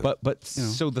 it's- Yeah. But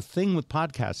so the thing with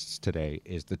podcasts today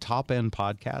is the top end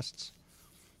podcasts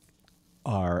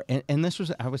are, and this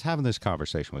was, I was having this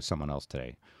conversation with someone else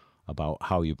today about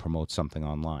how you promote something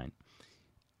online.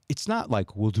 It's not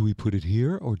like, well, do we put it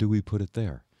here or do we put it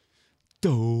there?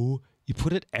 No, you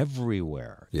put it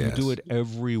everywhere. Yes. You do it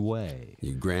every way.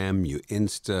 You Gram, you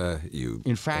Insta, you.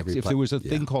 In fact, every if there was a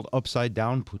thing yeah. called upside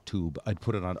down tube, I'd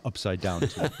put it on upside down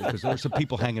tube because there were some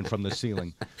people hanging from the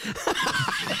ceiling.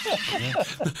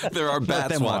 There are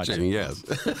bats them watch. watching, yes.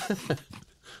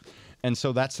 And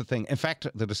so that's the thing. In fact,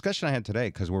 the discussion I had today,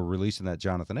 because we're releasing that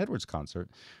Jonathan Edwards concert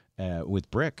with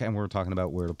Brick, and we were talking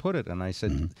about where to put it. And I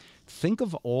said, think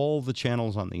of all the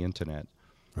channels on the internet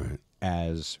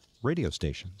as radio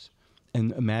stations.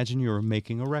 And imagine you're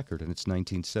making a record, and it's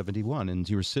 1971, and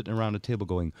you're sitting around a table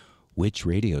going, which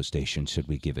radio station should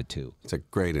we give it to? It's a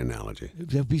great analogy.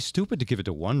 It would be stupid to give it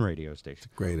to one radio station.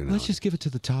 Great analogy. Let's just give it to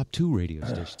the top 2 radio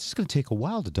stations. It's going to take a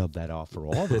while to dub that off for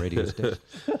all the radio stations.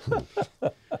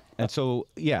 And so,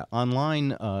 yeah,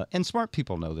 online, and smart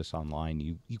people know this online,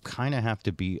 you kind of have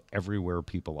to be everywhere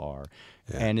people are.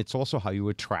 Yeah. And it's also how you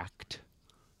attract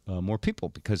more people,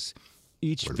 because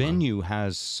each venue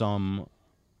has some,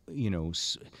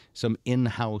 some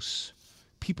in-house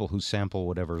people who sample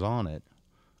whatever's on it,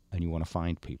 and you want to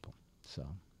find people. So,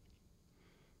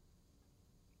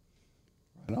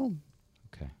 Right on.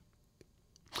 okay.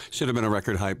 Should have been a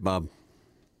record hype, Bob.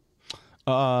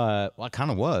 Well, it kind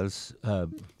of was.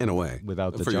 In a way.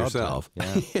 Without the For job yourself.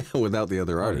 time. Yeah. Without the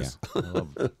other artists.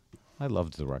 I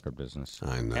loved the record business.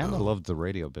 I know. And I loved the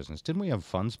radio business. Didn't we have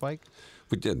fun, Spike?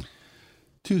 We did.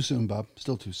 Too soon, Bob.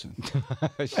 Still too soon.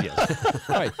 Yes.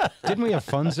 All right. Didn't we have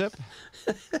fun, Zip?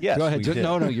 Yes, Go ahead. we did.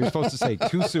 No, you're supposed to say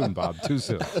too soon, Bob. Too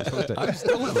soon. I'm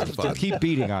still having fun. Keep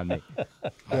beating on me.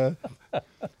 It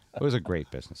was a great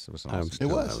business. It was an I'm awesome still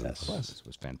It was. having Yes. fun. It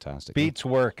was fantastic. Beats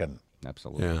working.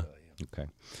 Absolutely. Yeah.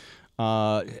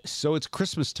 Okay. So it's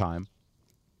Christmas time.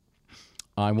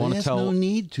 I want to There's tell. no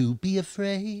need to be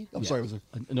afraid. I'm sorry. Was it?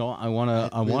 No, I want to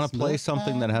Christmas play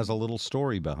something that time. has a little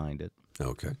story behind it.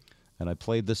 Okay. And I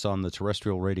played this on the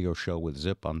terrestrial radio show with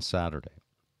Zip on Saturday.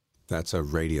 That's a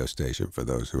radio station for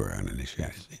those who are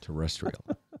uninitiated. Terrestrial.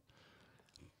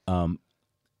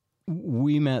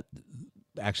 We met,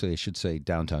 actually, I should say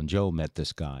Downtown Joe met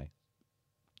this guy,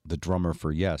 the drummer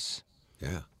for Yes,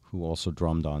 Yeah. who also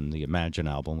drummed on the Imagine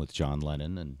album with John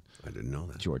Lennon and I didn't know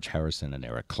that. George Harrison and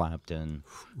Eric Clapton.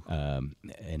 And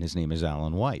his name is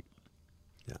Alan White.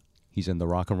 Yeah. He's in the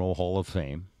Rock and Roll Hall of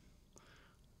Fame.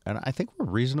 And I think we're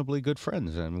reasonably good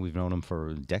friends, and we've known him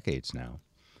for decades now.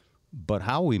 But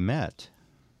how we met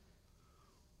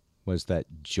was that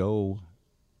Joe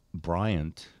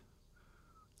Bryant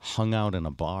hung out in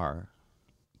a bar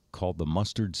called the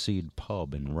Mustard Seed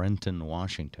Pub in Renton,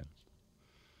 Washington.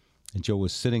 And Joe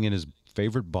was sitting in his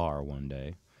favorite bar one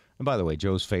day. And by the way,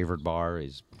 Joe's favorite bar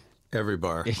is... Every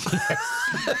bar. With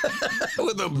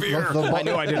a beer. I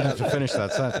knew I didn't have to finish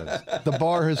that sentence. The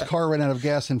bar his car ran out of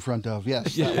gas in front of.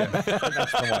 Yes.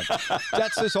 That's the one.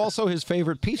 That's also his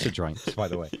favorite pizza joint, by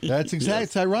the way. That's exact.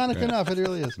 It's ironic enough. It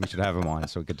really is. We should have him on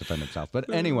so he could defend himself. But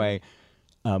anyway,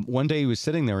 one day he was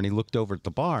sitting there and he looked over at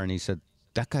the bar and he said,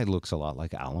 that guy looks a lot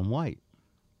like Alan White.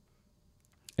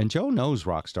 And Joe knows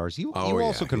rock stars. You Oh, yeah,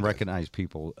 also can he does. recognize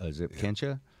people as it, can't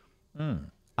you?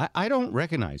 I don't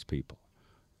recognize people.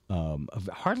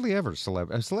 Hardly ever. A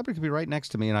celebrity could be right next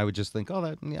to me, and I would just think, oh,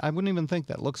 that I wouldn't even think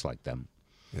that looks like them.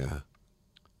 Yeah.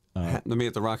 Happened to me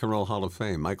at the Rock and Roll Hall of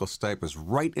Fame. Michael Stipe was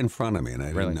right in front of me, and I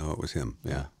Really? didn't know it was him.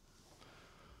 Yeah.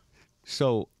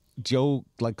 So Joe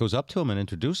goes up to him and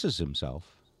introduces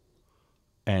himself,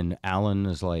 and Alan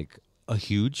is like a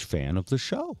huge fan of the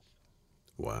show.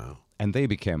 Wow. And they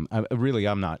became really.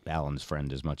 I'm not Alan's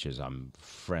friend as much as I'm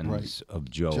friends of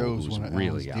Joe, Joe's who's one of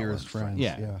really Alan's dearest friends.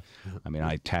 Yeah. I mean,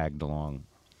 I tagged along,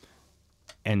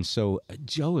 and so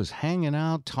Joe is hanging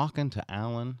out, talking to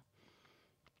Alan,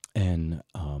 and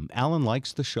Alan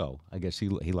likes the show. I guess he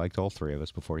liked all three of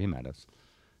us before he met us.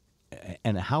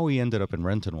 And how he ended up in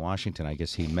Renton, Washington, I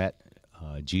guess he met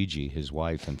Gigi, his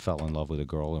wife, and fell in love with a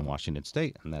girl in Washington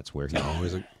State, and that's where he.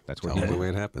 That's where he. The way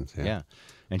it happens. Yeah,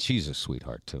 and she's a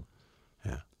sweetheart too.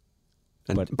 Yeah.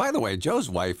 And But- by the way, Joe's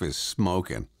wife is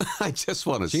smoking. I just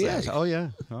want to She say. is. Oh yeah.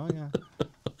 Oh yeah.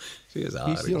 She is You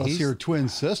odd. know, it's your twin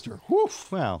sister.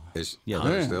 Woof. Well, Is yeah,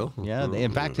 Hunter they- still? yeah.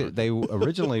 In fact, they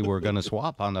originally were going to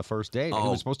swap on the first date. and he Oh,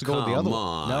 was supposed to go with the other come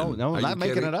one. on. No, Are not you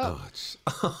making kidding? it up.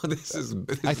 This is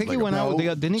I think like he went out with the.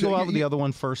 No, Didn't he go Joe, out with the other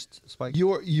one first, Spike?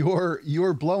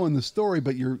 You're blowing the story,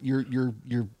 but you're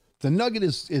the nugget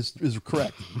is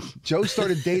correct. Joe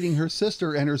started dating her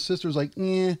sister, and her sister's like,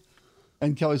 eh.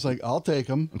 And Kelly's like, I'll take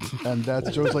him. And that's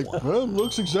Joe's like, well, it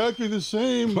looks exactly the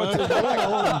same. Might as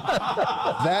well.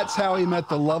 And that's how he met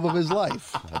the love of his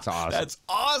life. That's awesome. That's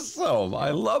awesome. I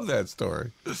love that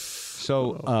story.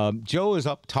 So Joe is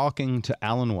up talking to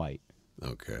Alan White,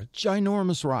 Okay.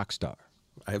 ginormous rock star,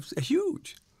 I have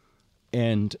huge.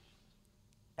 and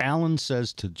Alan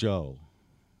says to Joe,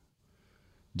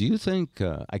 "Do you think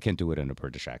I can't do it in a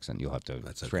British accent? You'll have to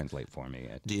That's okay. translate for me.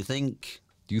 Do you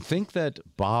think that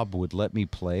Bob would let me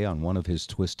play on one of his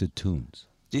twisted tunes?"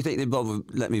 that Bob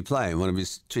would let me play in one of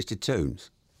his twisted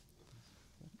tunes?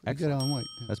 Get on White.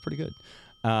 That's pretty good.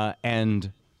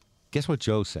 And guess what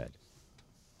Joe said?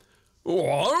 Oh,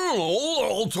 I don't know.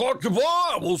 I'll talk to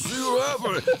Bob. We'll see what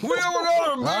happens. We haven't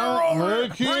got a beer over I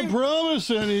can't promise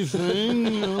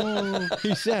anything. No.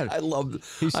 He said, I love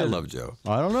Joe.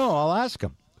 "I don't know. I'll ask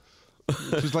him."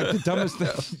 Which is like the dumbest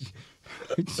thing.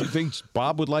 You think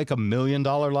Bob would like $1 million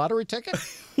lottery ticket?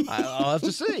 I'll have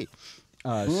to see.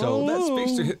 So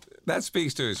That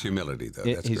speaks to his humility, though.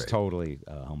 That's he's great. totally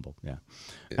humble. Yeah.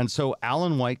 And so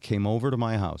Alan White came over to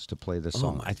my house to play this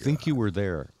song. my I think you were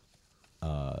there,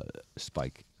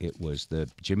 Spike. It was the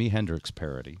Jimi Hendrix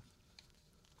parody.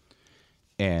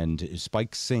 And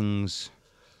Spike sings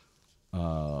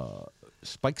a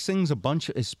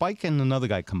bunch. Spike and another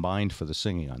guy combined for the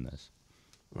singing on this.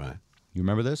 Right. You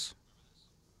remember this?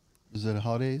 Is it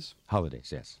holidays? Holidays,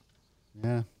 yes.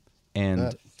 Yeah.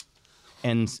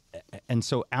 And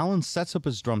so Alan sets up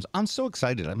his drums. I'm so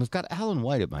excited. I've got Alan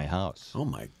White at my house, Oh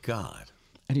my God.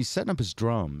 and he's setting up his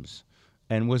drums.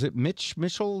 And was it Mitch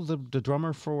Mitchell, the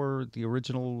drummer for the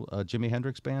original Jimi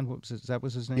Hendrix band? That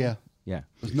was his name? Yeah. Yeah.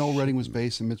 Because Noel Redding was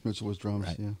bass and Mitch Mitchell was drums.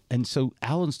 Yeah. And so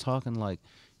Alan's talking like,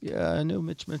 yeah, I know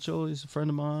Mitch Mitchell. He's a friend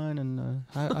of mine, and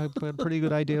I've got a pretty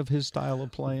good idea of his style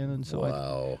of playing. And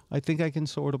so I think I can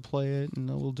sort of play it, and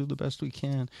we'll do the best we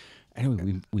can.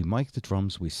 Anyway, we mic the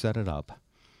drums. We set it up.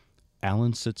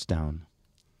 Alan sits down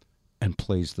and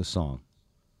plays the song.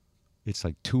 It's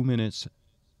like 2 minutes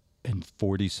and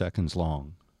 40 seconds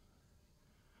long.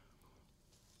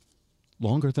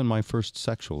 Longer than my first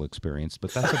sexual experience,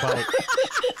 but that's about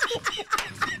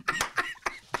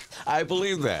I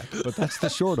believe that. but that's the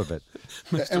short of it.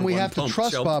 And we have to One-Pump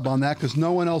trust Chump. Bob on that because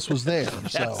no one else was there.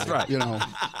 So, That's right. you know.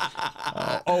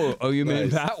 Oh, you mean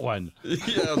that one?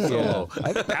 Yeah. Yeah.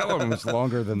 I think that one was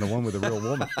longer than the one with the real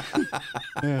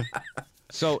woman.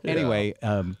 So anyway,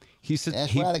 he said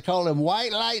That's why they call him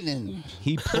White Lightning.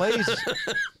 he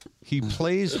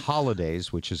plays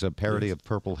Holidays, which is a parody of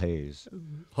Purple Haze.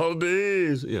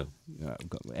 Holidays. Yeah.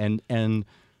 And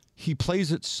he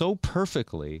plays it so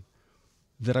perfectly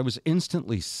that I was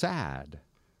instantly sad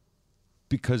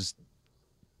because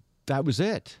that was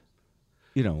it.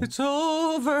 You know, It's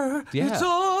over. yeah. It's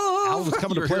over. Al was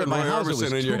coming to You're play at my hearing house. It Roy was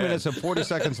Orbison in 2 your head. minutes and 40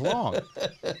 seconds long.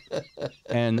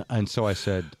 And so I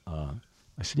said,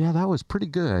 yeah, that was pretty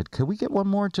good. Could we get one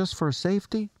more just for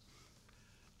safety?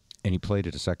 And he played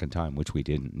it a second time, which we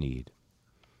didn't need.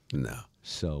 No.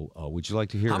 So would you like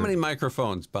to hear? How many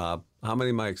microphones, Bob? How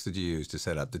many mics did you use to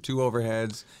set up? The two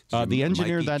overheads? Did you The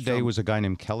engineer mic that each day drum? was a guy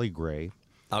named Kelly Gray,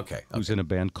 Okay. who's in a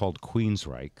band called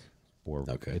Queensryche, or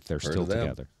Okay. if they're Heard still of them.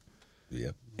 together.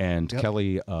 Yep. And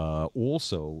Kelly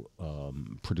also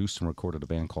produced and recorded a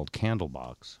band called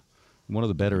Candlebox, one of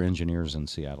the better engineers in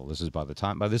Seattle. This is by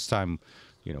this time,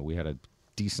 we had a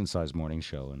decent sized morning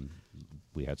show, and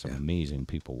we had some amazing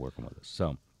people working with us.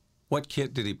 So, what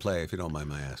kit did he play, if you don't mind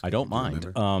my asking? I don't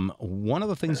mind. One of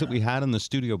the things that we had in the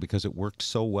studio, because it worked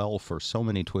so well for so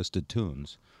many Twisted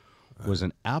Tunes, was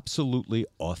an absolutely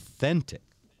authentic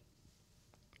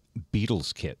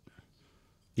Beatles kit.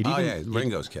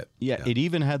 Ringo's kit. Yeah, it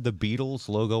even had the Beatles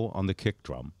logo on the kick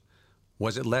drum.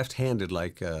 Was it left-handed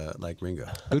like Ringo?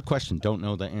 Good question. Don't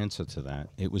know the answer to that.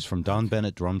 It was from Don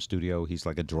Bennett Drum Studio. He's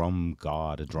like a drum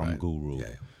god, a drum guru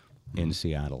in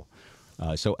Seattle.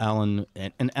 So Alan,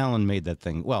 and Alan made that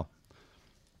thing. Well,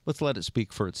 let's let it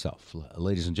speak for itself.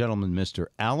 Ladies and gentlemen, Mr.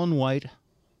 Alan White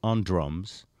on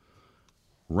drums,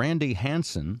 Randy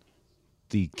Hansen,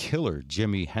 the killer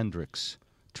Jimi Hendrix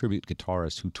tribute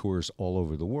guitarist who tours all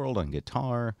over the world on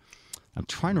guitar. I'm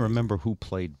trying to remember who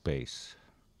played bass.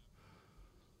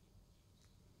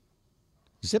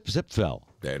 Zip Zipfel,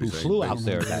 who flew out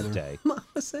there that day. Mama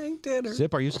sang dinner.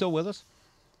 Zip, are you still with us?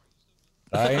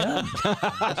 I am.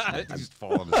 He's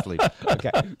falling asleep. Okay.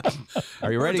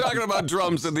 Are you ready? We're talking about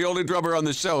drums, and the only drummer on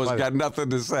the show has got nothing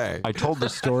to say. I told the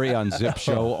story on Zip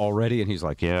Show already, and he's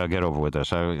like, yeah, get over with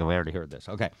this. I already heard this.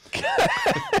 Okay.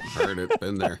 Heard it.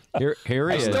 Been there. Here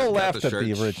he is. I still laughed at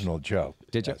the original joke.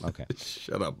 Did you? Okay.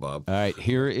 Shut up, Bob. All right.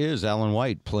 Here is Alan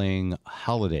White playing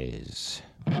Holidays.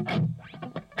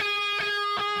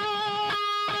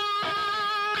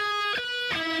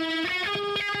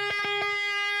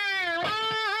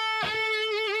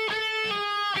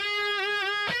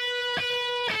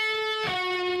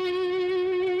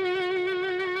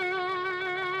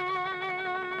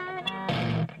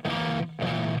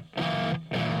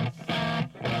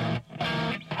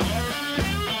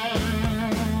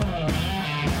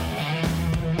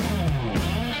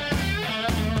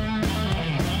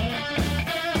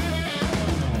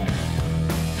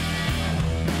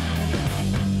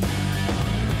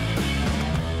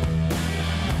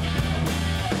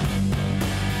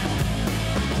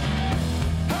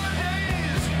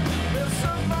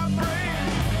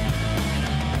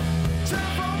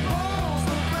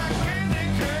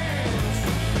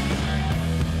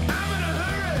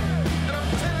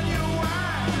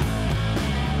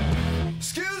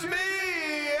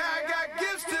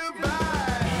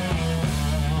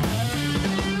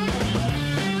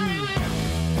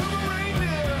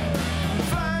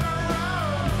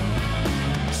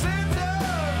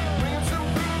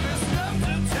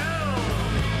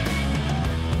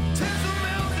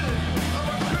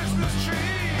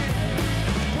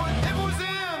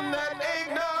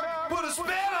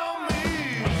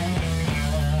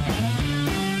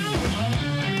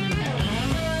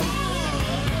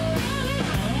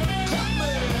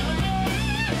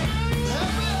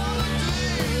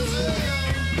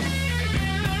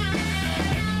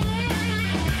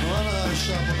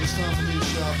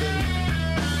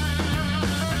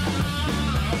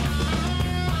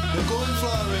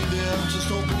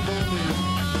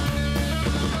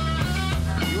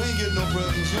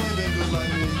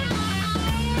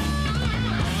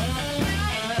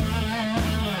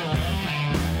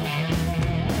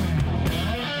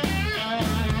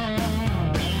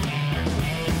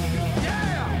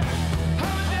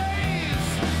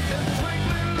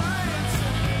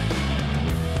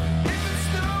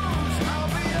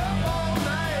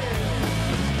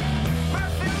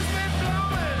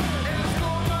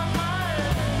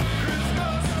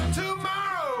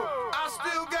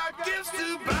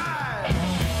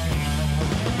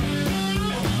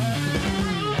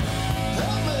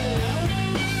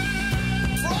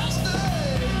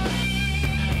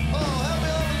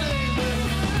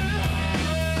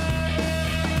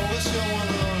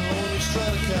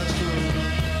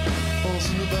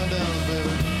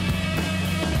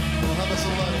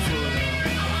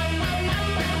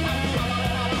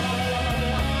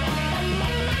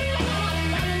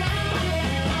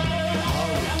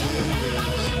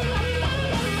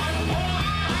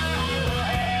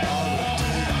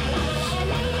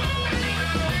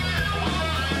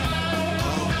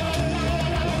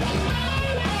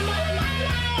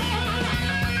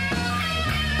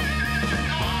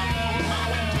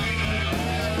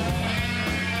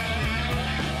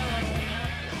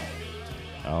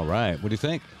 What do you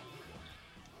think?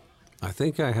 I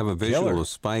think I have a visual of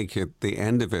Spike at the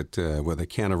end of it with a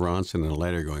can of Ronson and a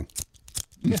lighter going.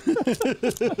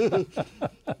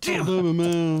 Damn,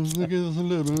 man.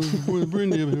 Bring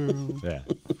me up here. Yeah.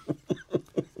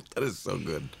 That is so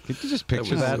good. Can you just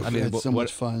picture that? I mean, so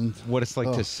much fun. What it's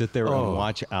like to sit there and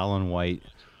watch Alan White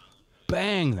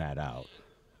bang that out.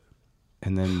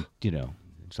 And then,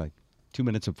 it's like 2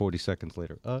 minutes and 40 seconds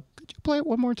later. Could you play it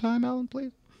one more time, Alan,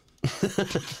 please?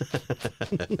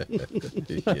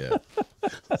 Yeah.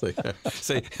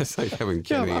 It's like having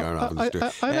Kenny Yarn off in the street.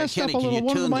 I messed Kenny, up a can little. you One of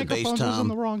the tune the microphones bass was in tom?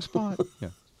 the wrong spot. Yeah.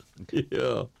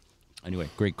 Yeah. Anyway,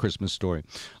 great Christmas story.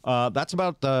 That's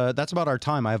about our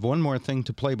time. I have one more thing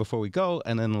to play before we go,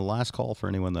 and then the last call for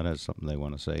anyone that has something they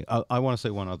want to say. I want to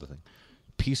say one other thing.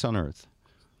 Peace on earth.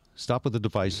 Stop with the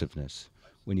divisiveness.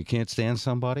 When you can't stand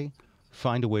somebody,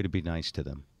 find a way to be nice to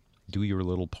them. Do your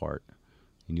little part.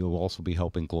 And you'll also be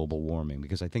helping global warming,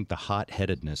 because I think the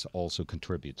hot-headedness also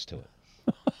contributes to it.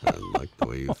 I like the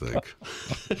way you think.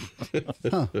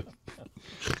 All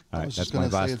right, that's my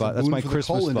last thought. That's my Christmas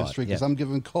coal thought. industry, because I'm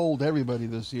giving coal to everybody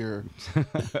this year.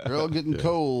 They're all getting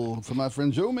coal from my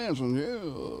friend Joe Manson.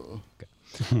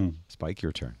 Yeah. Okay. Spike,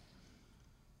 your turn.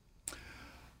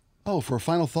 Oh, for a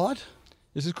final thought?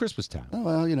 This is Christmas time. Oh,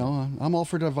 well, I'm all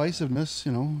for divisiveness.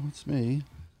 It's me.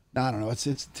 No, I don't know. It's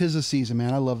 'tis the season,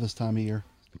 man. I love this time of year.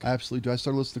 I absolutely do. I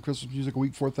started listening to Christmas music a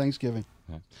week before Thanksgiving.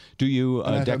 Do you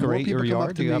And I've had more decorate your people come up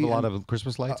yard? to Do you have a me lot and- of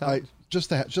Christmas lights out? Just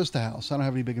the house. I don't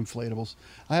have any big inflatables.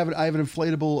 I have an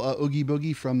inflatable Oogie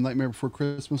Boogie from Nightmare Before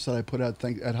Christmas that I put out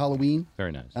at Halloween.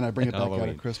 Very nice. And I bring it At back out Halloween.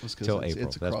 at Christmas Till because April.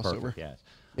 it's a That's crossover. perfect, yes.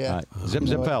 Yeah. Zip You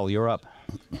know what? Fell, you're up.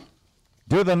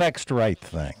 Do the next right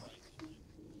thing.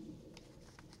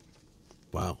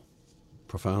 Wow.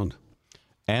 Profound.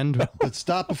 And But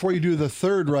stop before you do the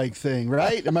Third Reich thing,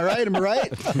 right? Am I right?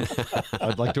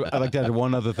 I'd like to add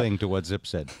one other thing to what Zip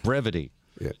said. Brevity.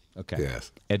 Yeah. Okay.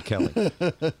 Yes. Ed Kelly.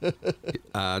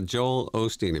 Joel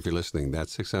Osteen, if you're listening, that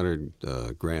 600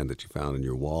 grand that you found in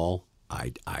your wall,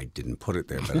 I didn't put it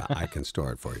there, but I can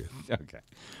store it for you. Okay.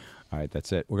 All right,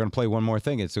 that's it. We're going to play one more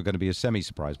thing. It's going to be a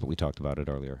semi-surprise, but we talked about it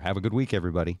earlier. Have a good week,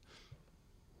 everybody.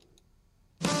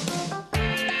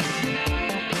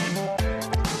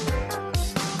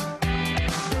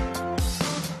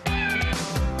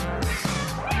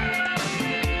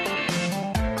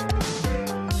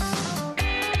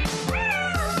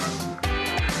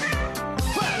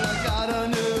 Well, I got a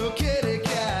new kitty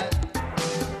cat.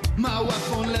 My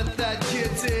wife won't let that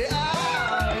kitty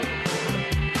out.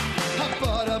 I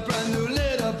bought a brand new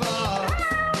litter box,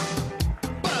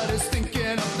 but it's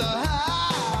thinking of the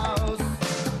house.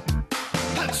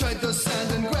 I tried the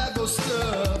sand and gravel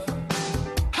stuff.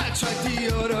 I tried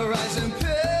deodorizing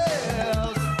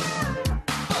pills,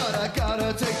 but I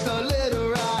gotta take the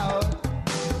litter out,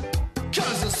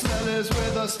 'cause the smell is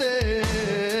with us still.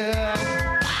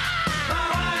 My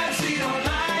wife, she don't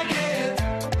like it.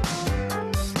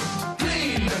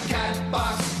 Clean the cat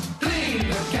box, clean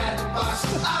the cat box.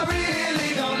 I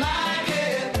really don't like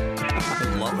it.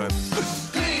 I love it.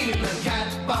 Clean the cat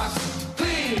box,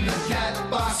 clean the cat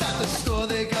box. At the store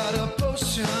they got a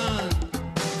potion.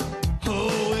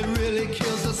 Oh, it really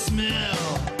kills the smell.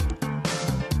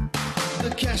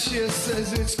 The cashier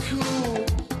says it's cool.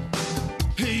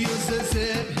 He uses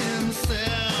it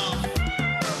himself.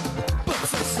 But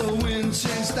since the wind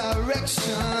changed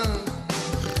direction,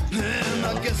 and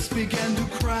I guess began to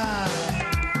cry,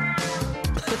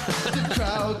 the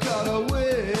crowd got a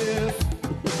whiff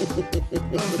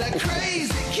of that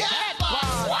crazy cat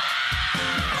box.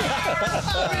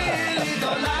 I really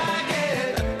don't like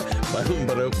it. Boom,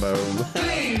 ba-doom, boom.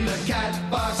 Clean the cat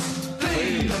box,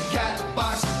 clean the cat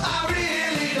box. I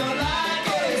really don't like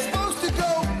it. It's supposed to go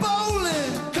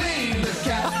bowling. Clean the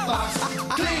cat box,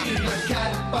 clean the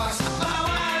cat box. My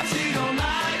wife, she don't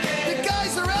like it. The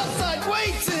guys are outside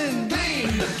waiting.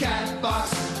 Clean the cat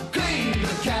box, clean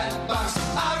the cat box.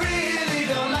 I really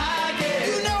don't like it.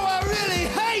 You know I really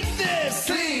hate this.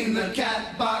 Clean the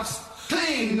cat box,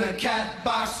 clean the cat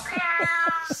box.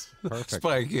 Perfect.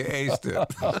 Spike, you aced it.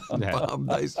 Bob,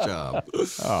 nice job.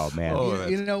 Oh, man.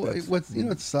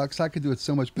 It sucks. I could do it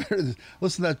so much better.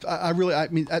 Listen,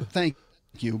 thank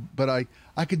you, but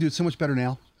I could do it so much better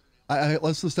now. I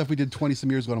listen to the stuff we did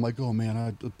 20-some years ago, and I'm like, oh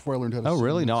man, before I learned how to Oh, sing,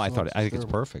 really? No, I it think it's terrible.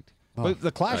 perfect. Oh. But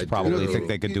the Clash I probably do. think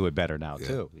they could do it better now,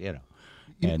 too. You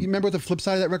You remember what the flip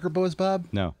side of that record was, Bob?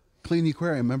 No. Clean the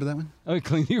Aquarium. Remember that one? Oh,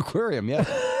 clean the aquarium, yeah.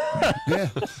 Yeah.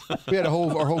 We had our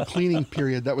whole cleaning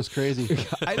period. That was crazy.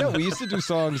 I know. We used to do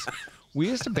songs. We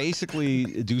used to basically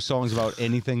do songs about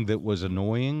anything that was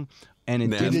annoying. And it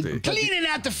Nasty. didn't. Cleaning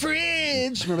out the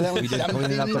fridge. Remember that one? We did Something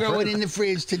cleaning out the growing fridge. in the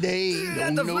fridge today.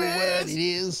 Don't know what it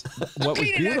is. What was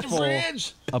Cleaning out the beautiful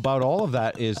fridge. about all of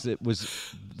that is it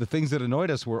was the things that annoyed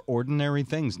us were ordinary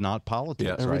things, not politics,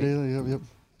 Yeah. Every right? day, yep.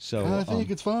 So I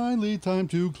think it's finally time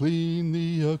to clean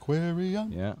the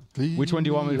aquarium. yeah. Clean Which one do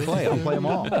you want me to play? I'll play them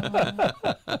all.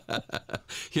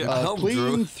 Yeah, help, clean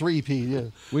Drew. 3P, yeah.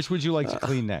 Which would you like to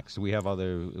clean next? We have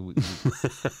other.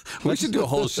 We should do a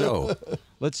whole show.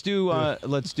 Let's do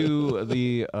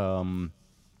the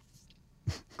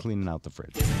cleaning out the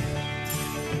fridge.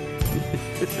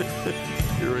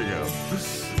 Here we go.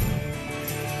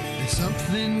 There's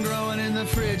something growing in the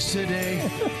fridge today.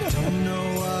 Don't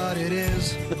know what it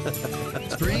is.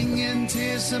 It's bringing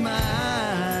tears to my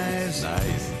eyes.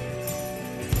 Nice.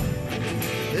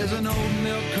 There's an old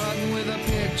milk carton with a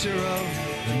picture of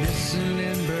the missing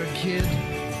Lindbergh kid.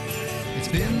 It's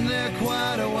been there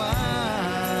quite a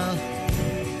while.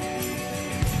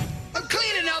 I'm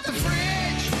cleaning out the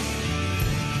fridge.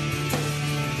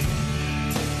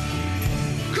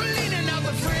 Cleaning out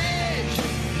the fridge.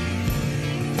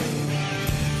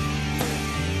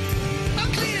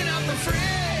 I'm cleaning out the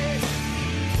fridge.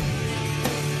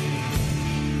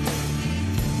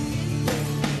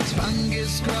 There's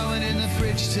fungus growing in the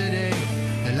fridge today.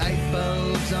 The light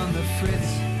bulb's on the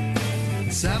fritz.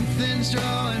 Something's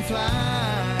drawing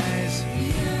flies.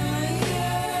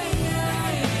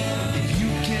 If you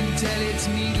can tell it's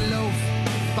meatloaf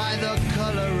by the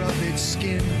color of its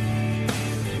skin,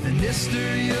 then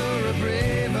mister, you're a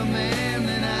braver man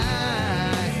than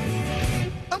I.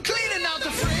 I'm cleaning out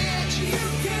the fridge. You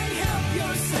can't help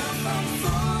yourself. I'm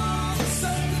full.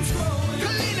 Something's growing.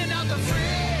 Cleaning out the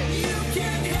fridge. You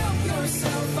can't help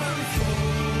yourself. I'm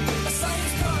full. A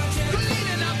science project.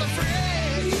 Cleaning out the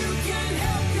fridge. You can't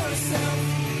help yourself.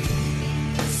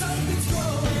 Something's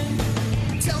growing.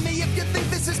 Tell me if you think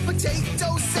this is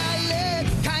potato salad.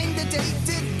 Kinda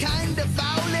dated, kinda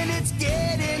foul, and it's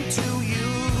getting to you.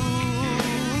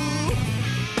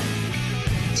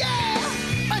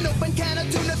 Yeah! An open can of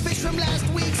tuna fish from last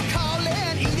week's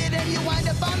calling. Eat it and you wind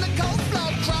up on the cold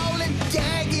floor crawling.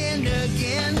 Gagging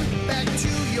again. Back to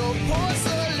your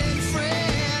porcelain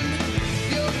friend.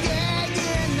 You're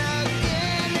gagging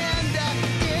again and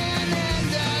again and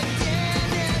again.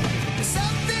 And there's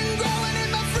something growing in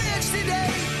my fridge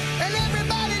today. And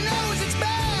everybody knows it's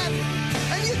bad.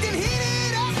 And you can heat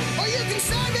it up or you can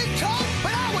serve it cold.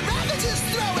 But I would rather just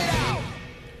throw it out.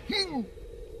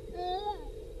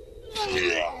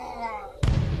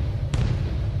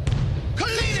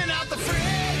 Cleaning out the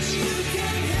fridge. You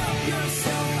can't help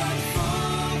yourself. I'm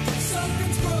full.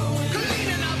 Something's growing.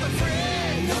 Cleaning out the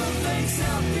fridge. No thanks,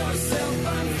 help yourself.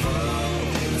 I'm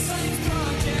full. The science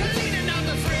project. Cleaning out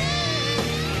the fridge.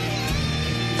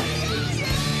 Yeah,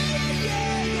 yeah,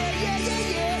 yeah, yeah, yeah, yeah, yeah,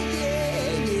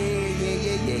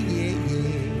 yeah, yeah, yeah.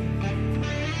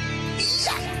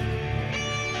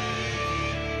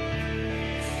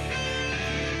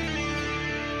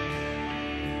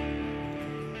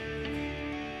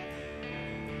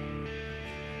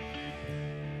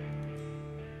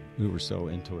 We were so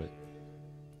into it.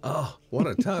 Oh, what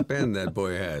a top end that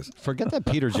boy has. Forget that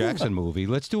Peter Jackson movie.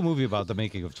 Let's do a movie about the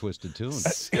making of Twisted Tunes.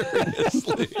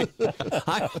 Seriously.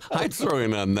 I'd throw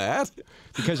in on that.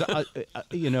 Because,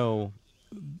 you know,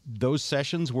 those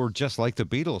sessions were just like the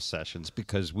Beatles sessions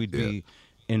because we'd be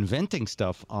inventing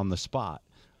stuff on the spot.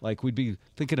 Like we'd be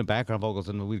thinking of background vocals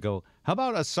and we'd go, how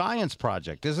about a science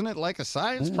project? Isn't it like a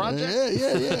science project?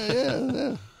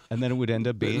 Yeah. And then it would end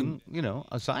up being, you know,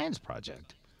 a science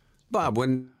project. Bob,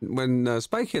 when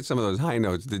Spike hit some of those high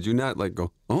notes, did you not like go,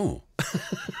 oh?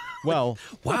 Well,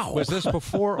 wow. Was this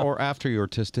before or after your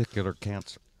testicular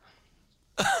cancer?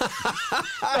 That's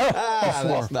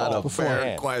not a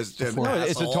fair question. No,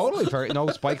 it's a totally fair. No,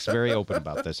 Spike's very open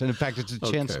about this. And in fact, it's a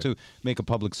chance to make a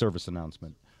public service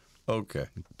announcement. Okay.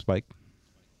 Spike?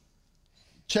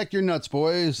 Check your nuts,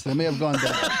 boys. They may have gone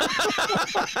down.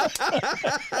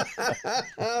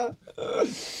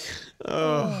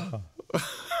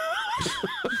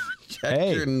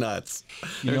 Check your nuts.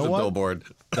 You There's know a what? billboard.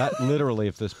 That literally,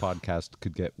 if this podcast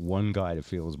could get one guy to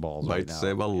feel his balls Might right now,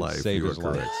 save a life. save You his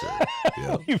are life. correct, sir.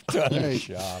 Yeah. You've done a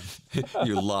job.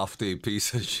 You lofty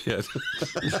piece of shit.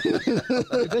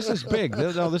 This is big.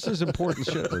 No, this is important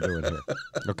shit we're doing here.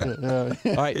 Okay.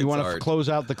 All right, you want to hard. close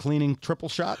out the cleaning triple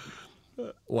shot?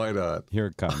 Why not? Here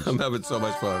it comes. I'm having so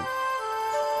much fun.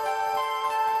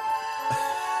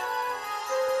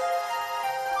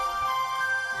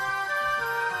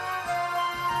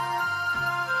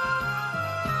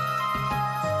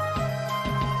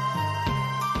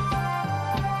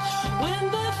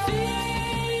 When the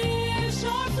fish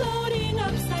are floating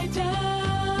upside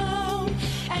down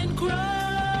and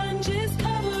grunge is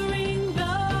covering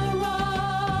the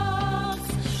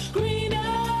rocks, green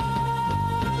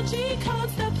algae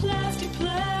coats the plastic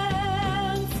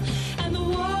plants, and the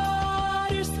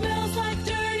water smells like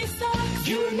dirty socks.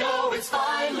 You know it's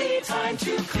finally time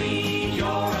to clean your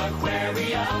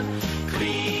aquarium.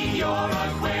 Clean your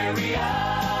aquarium.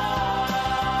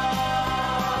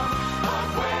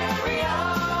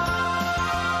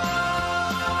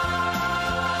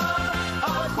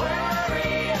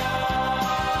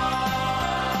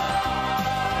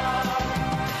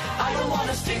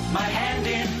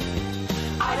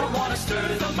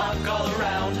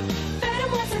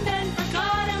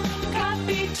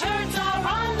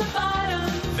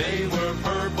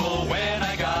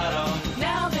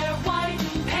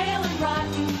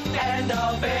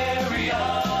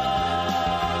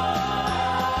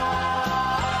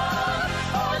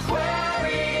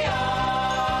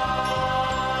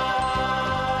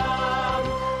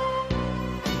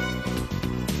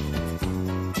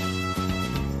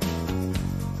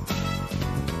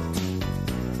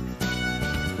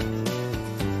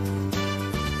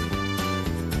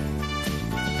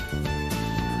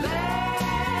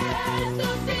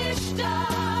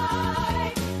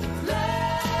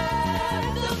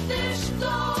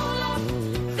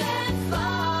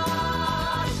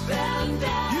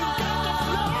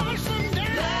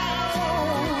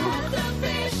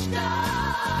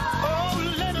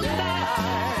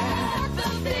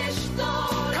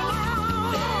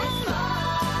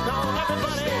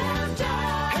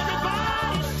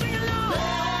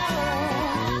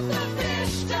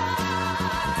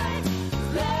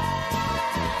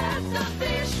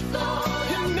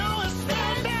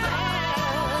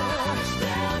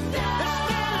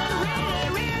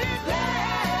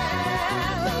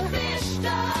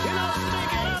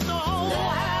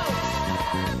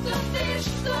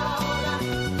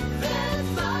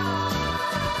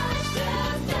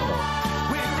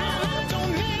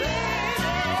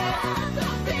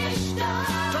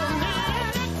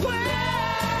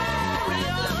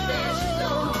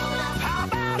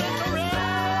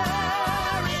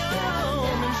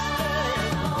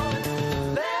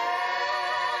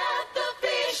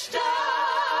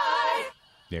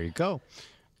 There you go.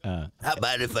 How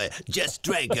about if I just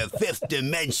drank a fifth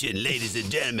dimension, ladies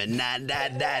and gentlemen? Nah, da,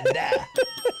 da, da.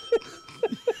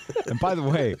 And by the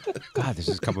way, God, this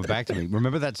is coming back to me.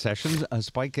 Remember that session,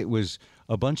 Spike? It was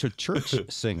a bunch of church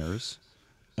singers.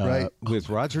 Right. With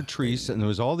Roger Treese, and there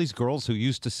was all these girls who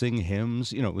used to sing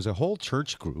hymns. You know, it was a whole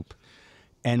church group,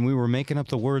 and we were making up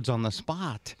the words on the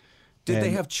spot. Did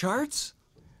they have charts?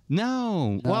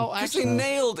 No. Well, Because actually, they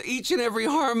nailed each and every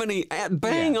harmony at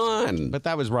bang on. But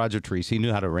that was Roger Treese. He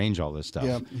knew how to arrange all this stuff.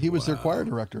 Yeah, he was their choir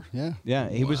director. Yeah. Yeah,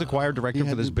 he was a choir director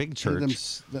for this big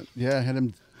church. Had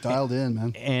him dialed in,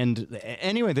 man. And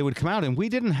anyway, they would come out, and we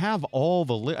didn't have all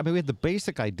the. I mean, we had the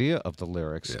basic idea of the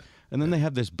lyrics, and then they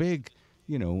have this big,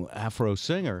 Afro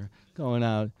singer going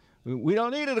out. We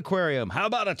don't need an aquarium. How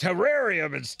about a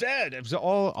terrarium instead? It was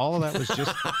all of that was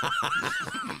just.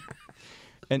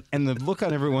 And the look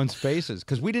on everyone's faces,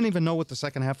 because we didn't even know what the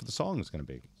second half of the song was going to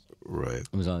be. Right.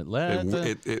 It was like,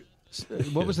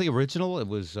 what was the original? It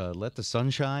was Let the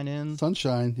Sunshine In.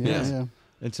 Sunshine, yeah.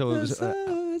 And so it was. I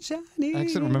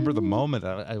actually remember the moment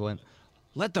I went,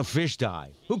 let the fish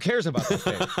die. Who cares about the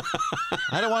fish?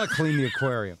 I don't want to clean the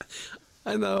aquarium.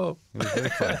 I know. It was very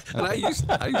fun. And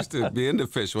I used to be into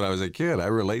fish when I was a kid. I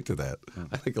relate to that.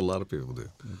 I think a lot of people do.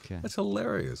 Okay. That's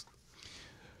hilarious.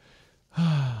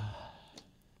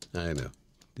 I know.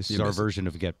 This is our version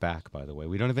of Get Back, by the way.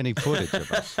 We don't have any footage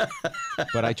of us,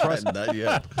 but I trust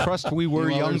we were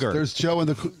younger. There's Joe in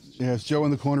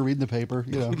the corner reading the paper.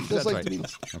 That's right. Okay.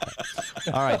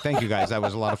 All right, thank you guys. That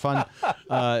was a lot of fun.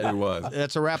 It was.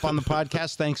 That's a wrap on the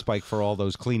podcast. Thanks, Spike, for all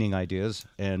those cleaning ideas.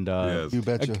 And You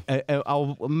betcha.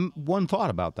 One thought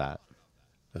about that.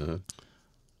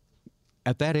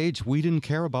 At that age, we didn't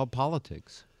care about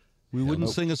politics. We wouldn't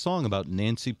sing a song about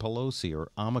Nancy Pelosi or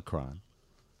Omicron.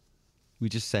 We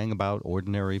just sang about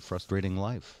ordinary, frustrating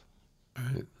life.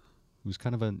 Right. It was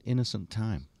kind of an innocent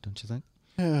time, don't you think?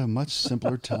 Yeah, much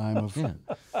simpler time of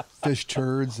fish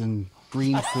turds and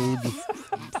green food.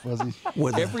 Fuzzy.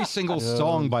 Every single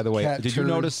song, by the way, did you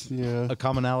notice a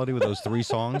commonality with those three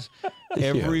songs?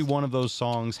 Every one of those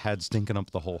songs had Stinking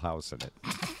Up the Whole House in it.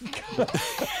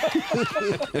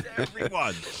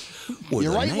 Everyone.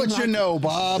 You write what you know,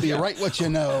 Bob. You write what you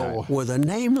know. With a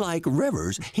name like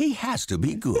Rivers, he has to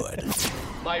be good.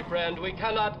 My friend, we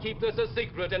cannot keep this a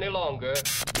secret any longer.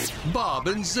 Bob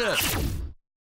and Zip.